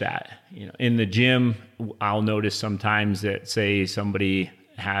push that. In the gym, I'll notice sometimes that, say, somebody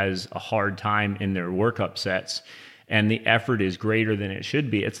has a hard time in their workup sets and the effort is greater than it should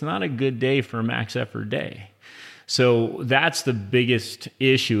be. It's not a good day for a max effort day. So that's the biggest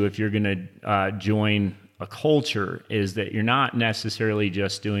issue if you're going to join a culture, is that you're not necessarily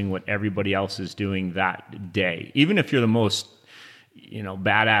just doing what everybody else is doing that day. Even if you're the most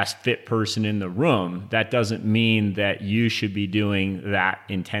badass fit person in the room, that doesn't mean that you should be doing that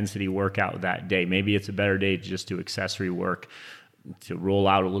intensity workout that day. Maybe it's a better day to just do accessory work, to roll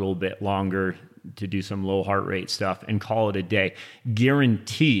out a little bit longer, to do some low heart rate stuff, and call it a day.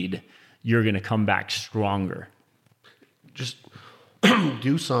 Guaranteed you're going to come back stronger. Just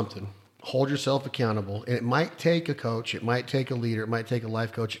do something. Hold yourself accountable. And it might take a coach, it might take a leader, it might take a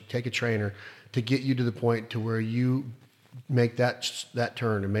life coach, take a trainer to get you to the point to where you make that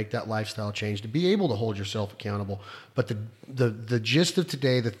turn and make that lifestyle change, to be able to hold yourself accountable. But the gist of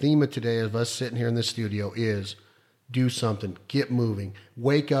today, the theme of today of us sitting here in this studio is do something, get moving,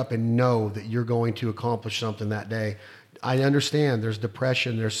 wake up and know that you're going to accomplish something that day. I understand there's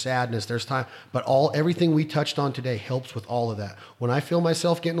depression, there's sadness, there's time, but everything we touched on today helps with all of that. When I feel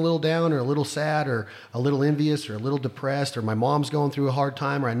myself getting a little down or a little sad or a little envious or a little depressed, or my mom's going through a hard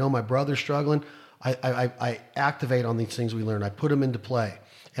time, or I know my brother's struggling, I activate on these things we learn. I put them into play.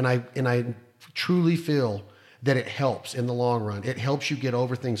 And I truly feel that it helps in the long run. It helps you get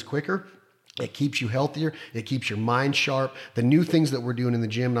over things quicker. It keeps you healthier. It keeps your mind sharp. The new things that we're doing in the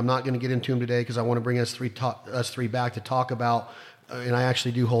gym, and I'm not going to get into them today because I want to bring us three back to talk about. And I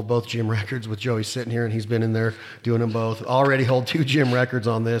actually do hold both gym records with Joey sitting here, and he's been in there doing them both. Already hold 2 gym records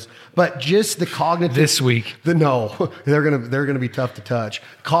on this. But just the cognitive this week. No, they're gonna be tough to touch.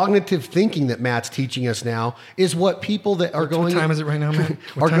 Cognitive thinking that Matt's teaching us now is what people that are going. What time is it right now, Matt?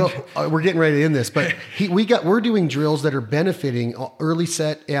 We're getting ready to end this, but we're doing drills that are benefiting early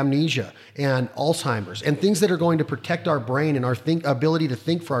set amnesia and Alzheimer's and things that are going to protect our brain and our ability to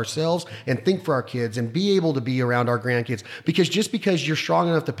think for ourselves and think for our kids and be able to be around our grandkids. Because because you're strong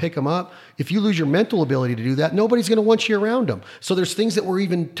enough to pick them up, if you lose your mental ability to do that, nobody's going to want you around them. So there's things that we're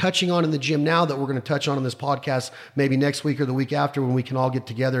even touching on in the gym now that we're going to touch on in this podcast maybe next week or the week after when we can all get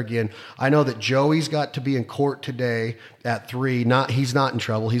together again. I know that Joey's got to be in court today at 3. He's not in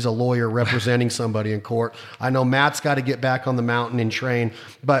trouble. He's a lawyer representing somebody in court. I know Matt's got to get back on the mountain and train.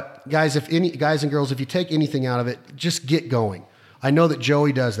 But guys and girls, if you take anything out of it, just get going. I know that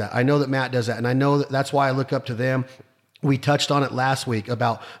Joey does that. I know that Matt does that. And I know that's why I look up to them. We touched on it last week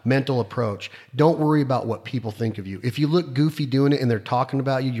about mental approach. Don't worry about what people think of you. If you look goofy doing it and they're talking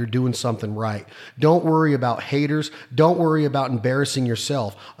about you, you're doing something right. Don't worry about haters. Don't worry about embarrassing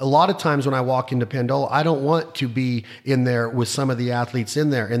yourself. A lot of times when I walk into Pendola, I don't want to be in there with some of the athletes in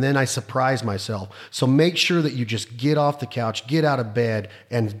there, and then I surprise myself. So make sure that you just get off the couch, get out of bed,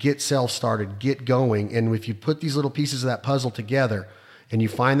 and get self-started, get going. And if you put these little pieces of that puzzle together and you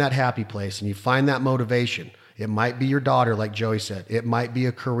find that happy place and you find that motivation, it might be your daughter, like Joey said. It might be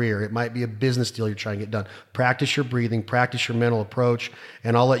a career. It might be a business deal you're trying to get done. Practice your breathing, practice your mental approach,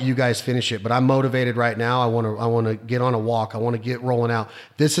 and I'll let you guys finish it. But I'm motivated right now. I want to get on a walk. I want to get rolling out.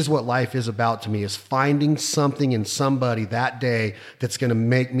 This is what life is about to me, is finding something in somebody that day that's going to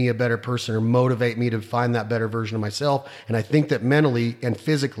make me a better person or motivate me to find that better version of myself. And I think that mentally and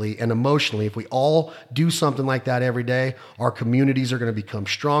physically and emotionally, if we all do something like that every day, our communities are going to become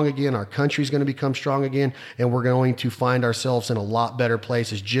strong again. Our country's going to become strong again. And we're going to find ourselves in a lot better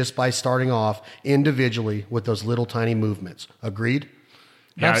places just by starting off individually with those little tiny movements. Agreed?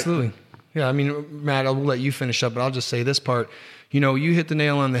 Yeah, absolutely. Yeah, I mean, Matt, I'll let you finish up, but I'll just say this part. You hit the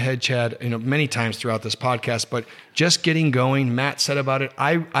nail on the head, Chad, many times throughout this podcast, but just getting going, Matt said about it.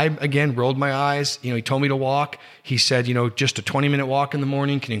 I again, rolled my eyes. He told me to walk. He said, just a 20-minute walk in the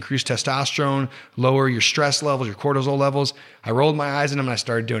morning can increase testosterone, lower your stress levels, your cortisol levels. I rolled my eyes at him and I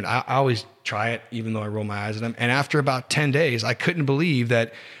started doing it. I always try it, even though I roll my eyes at him. And after about 10 days, I couldn't believe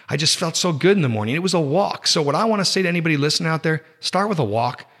that I just felt so good in the morning. It was a walk. So what I want to say to anybody listening out there, start with a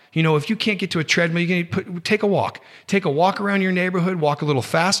walk. You know, if you can't get to a treadmill, you can take a walk. Take a walk around your neighborhood, walk a little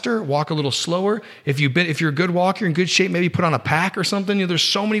faster, walk a little slower. If you're a good walker, in good shape, maybe put on a pack or something. You know, there's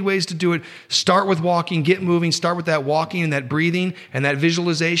so many ways to do it. Start with walking, get moving, start with that walking and that breathing and that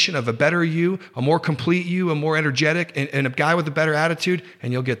visualization of a better you, a more complete you, a more energetic, and a guy with a better attitude,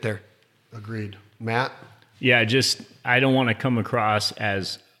 and you'll get there. Agreed. Matt? Yeah, I don't want to come across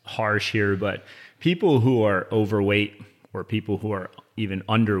as harsh here, but people who are overweight or people who are even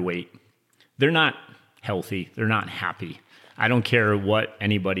underweight, they're not healthy. They're not happy. I don't care what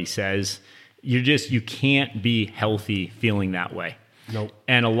anybody says. You can't be healthy feeling that way. Nope.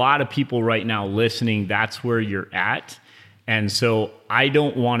 And a lot of people right now listening, that's where you're at. And so I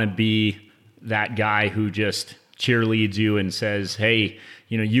don't want to be that guy who just cheerleads you and says, hey,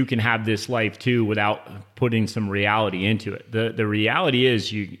 you know, you can have this life too, without putting some reality into it. The reality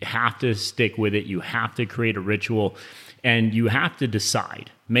is you have to stick with it. You have to create a ritual, and you have to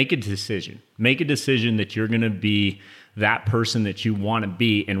decide. Make a decision. Make a decision that you're going to be that person that you want to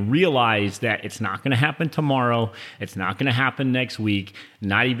be, and realize that it's not going to happen tomorrow. It's not going to happen next week,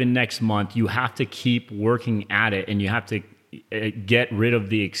 not even next month. You have to keep working at it, and you have to get rid of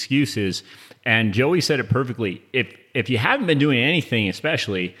the excuses. And Joey said it perfectly. If you haven't been doing anything,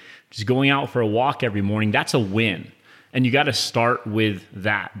 especially just going out for a walk every morning, that's a win. And you got to start with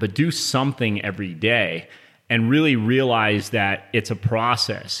that. But do something every day and really realize that it's a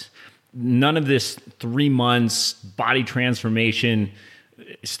process. None of this 3 months body transformation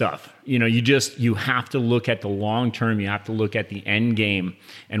stuff. You know, you have to look at the long term. You have to look at the end game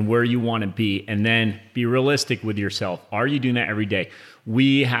and where you want to be, and then be realistic with yourself. Are you doing that every day?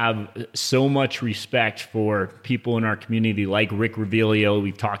 We have so much respect for people in our community like Rick Revilio.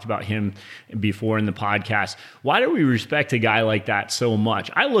 We've talked about him before in the podcast. Why do we respect a guy like that so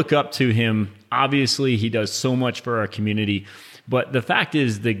much? I look up to him. Obviously, he does so much for our community. But the fact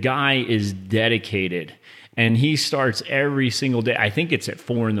is, the guy is dedicated. And he starts every single day. I think it's at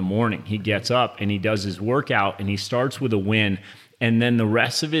 4 a.m. He gets up and he does his workout, and he starts with a win. And then the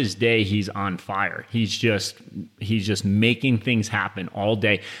rest of his day, he's on fire. He's just making things happen all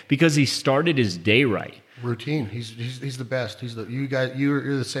day because he started his day right. Routine. He's the best. You guys.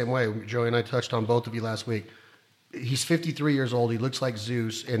 You're the same way. Joey and I touched on both of you last week. He's 53 years old. He looks like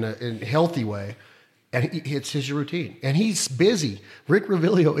Zeus in a healthy way. And it's his routine. And he's busy. Rick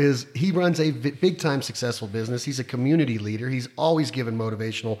Revilio he runs a big-time successful business. He's a community leader. He's always given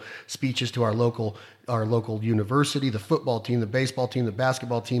motivational speeches to our local university, the football team, the baseball team, the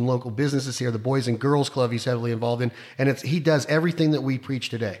basketball team, local businesses here, the Boys and Girls Club he's heavily involved in. And he does everything that we preach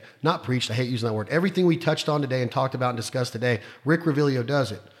today. Not preached, I hate using that word. Everything we touched on today and talked about and discussed today, Rick Revilio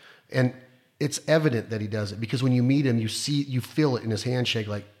does it. And it's evident that he does it because when you meet him, you feel it in his handshake,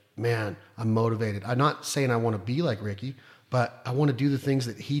 like, man, I'm motivated. I'm not saying I want to be like Ricky, but I want to do the things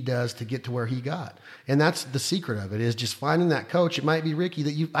that he does to get to where he got. And that's the secret of it, is just finding that coach. It might be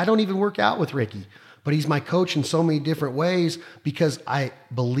Ricky I don't even work out with Ricky, but he's my coach in so many different ways because I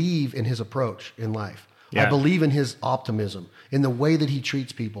believe in his approach in life. Yeah. I believe in his optimism, in the way that he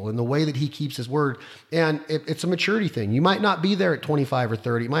treats people, in the way that he keeps his word. And it's a maturity thing. You might not be there at 25 or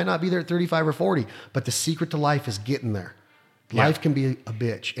 30. You might not be there at 35 or 40, but the secret to life is getting there. Life can be a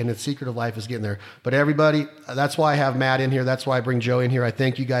bitch, and the secret of life is getting there. But everybody, that's why I have Matt in here. That's why I bring Joey in here. I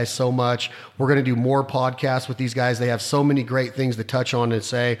thank you guys so much. We're going to do more podcasts with these guys. They have so many great things to touch on and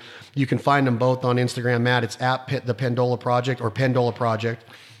say. You can find them both on Instagram, Matt. It's at the Pendola Project or Pendola Project.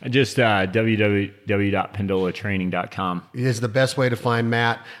 Just www.pendolatraining.com. It is the best way to find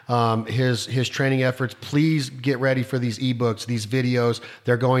Matt. His training efforts. Please get ready for these ebooks, these videos.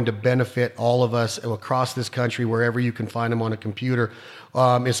 They're going to benefit all of us across this country, wherever you can find them on a computer.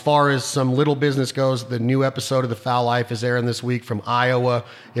 As far as some little business goes, the new episode of The Foul Life is airing this week from Iowa.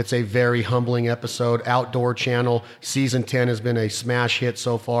 It's a very humbling episode. Outdoor channel. Season 10 has been a smash hit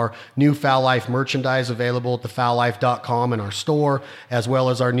so far. New Foul Life merchandise available at thefoullife.com in our store, as well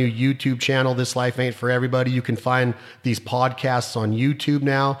as our new YouTube channel, This Life Ain't For Everybody. You can find these podcasts on YouTube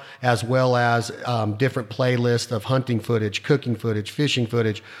now, as well as different playlists of hunting footage, cooking footage, fishing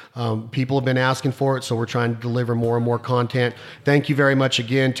footage. People have been asking for it, so we're trying to deliver more and more content. Thank you very much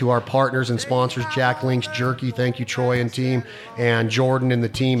again to our partners and sponsors, Jack Link's Jerky. Thank you, Troy and team, and Jordan and the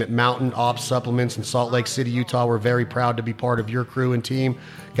team at Mountain Ops Supplements in Salt Lake City, Utah. We're very proud to be part of your crew and team.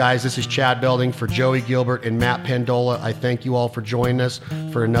 Guys, this is Chad Belding for Joey Gilbert and Matt Pendola. I thank you all for joining us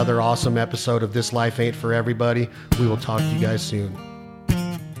for another awesome episode of This Life Ain't For Everybody. We will talk to you guys soon.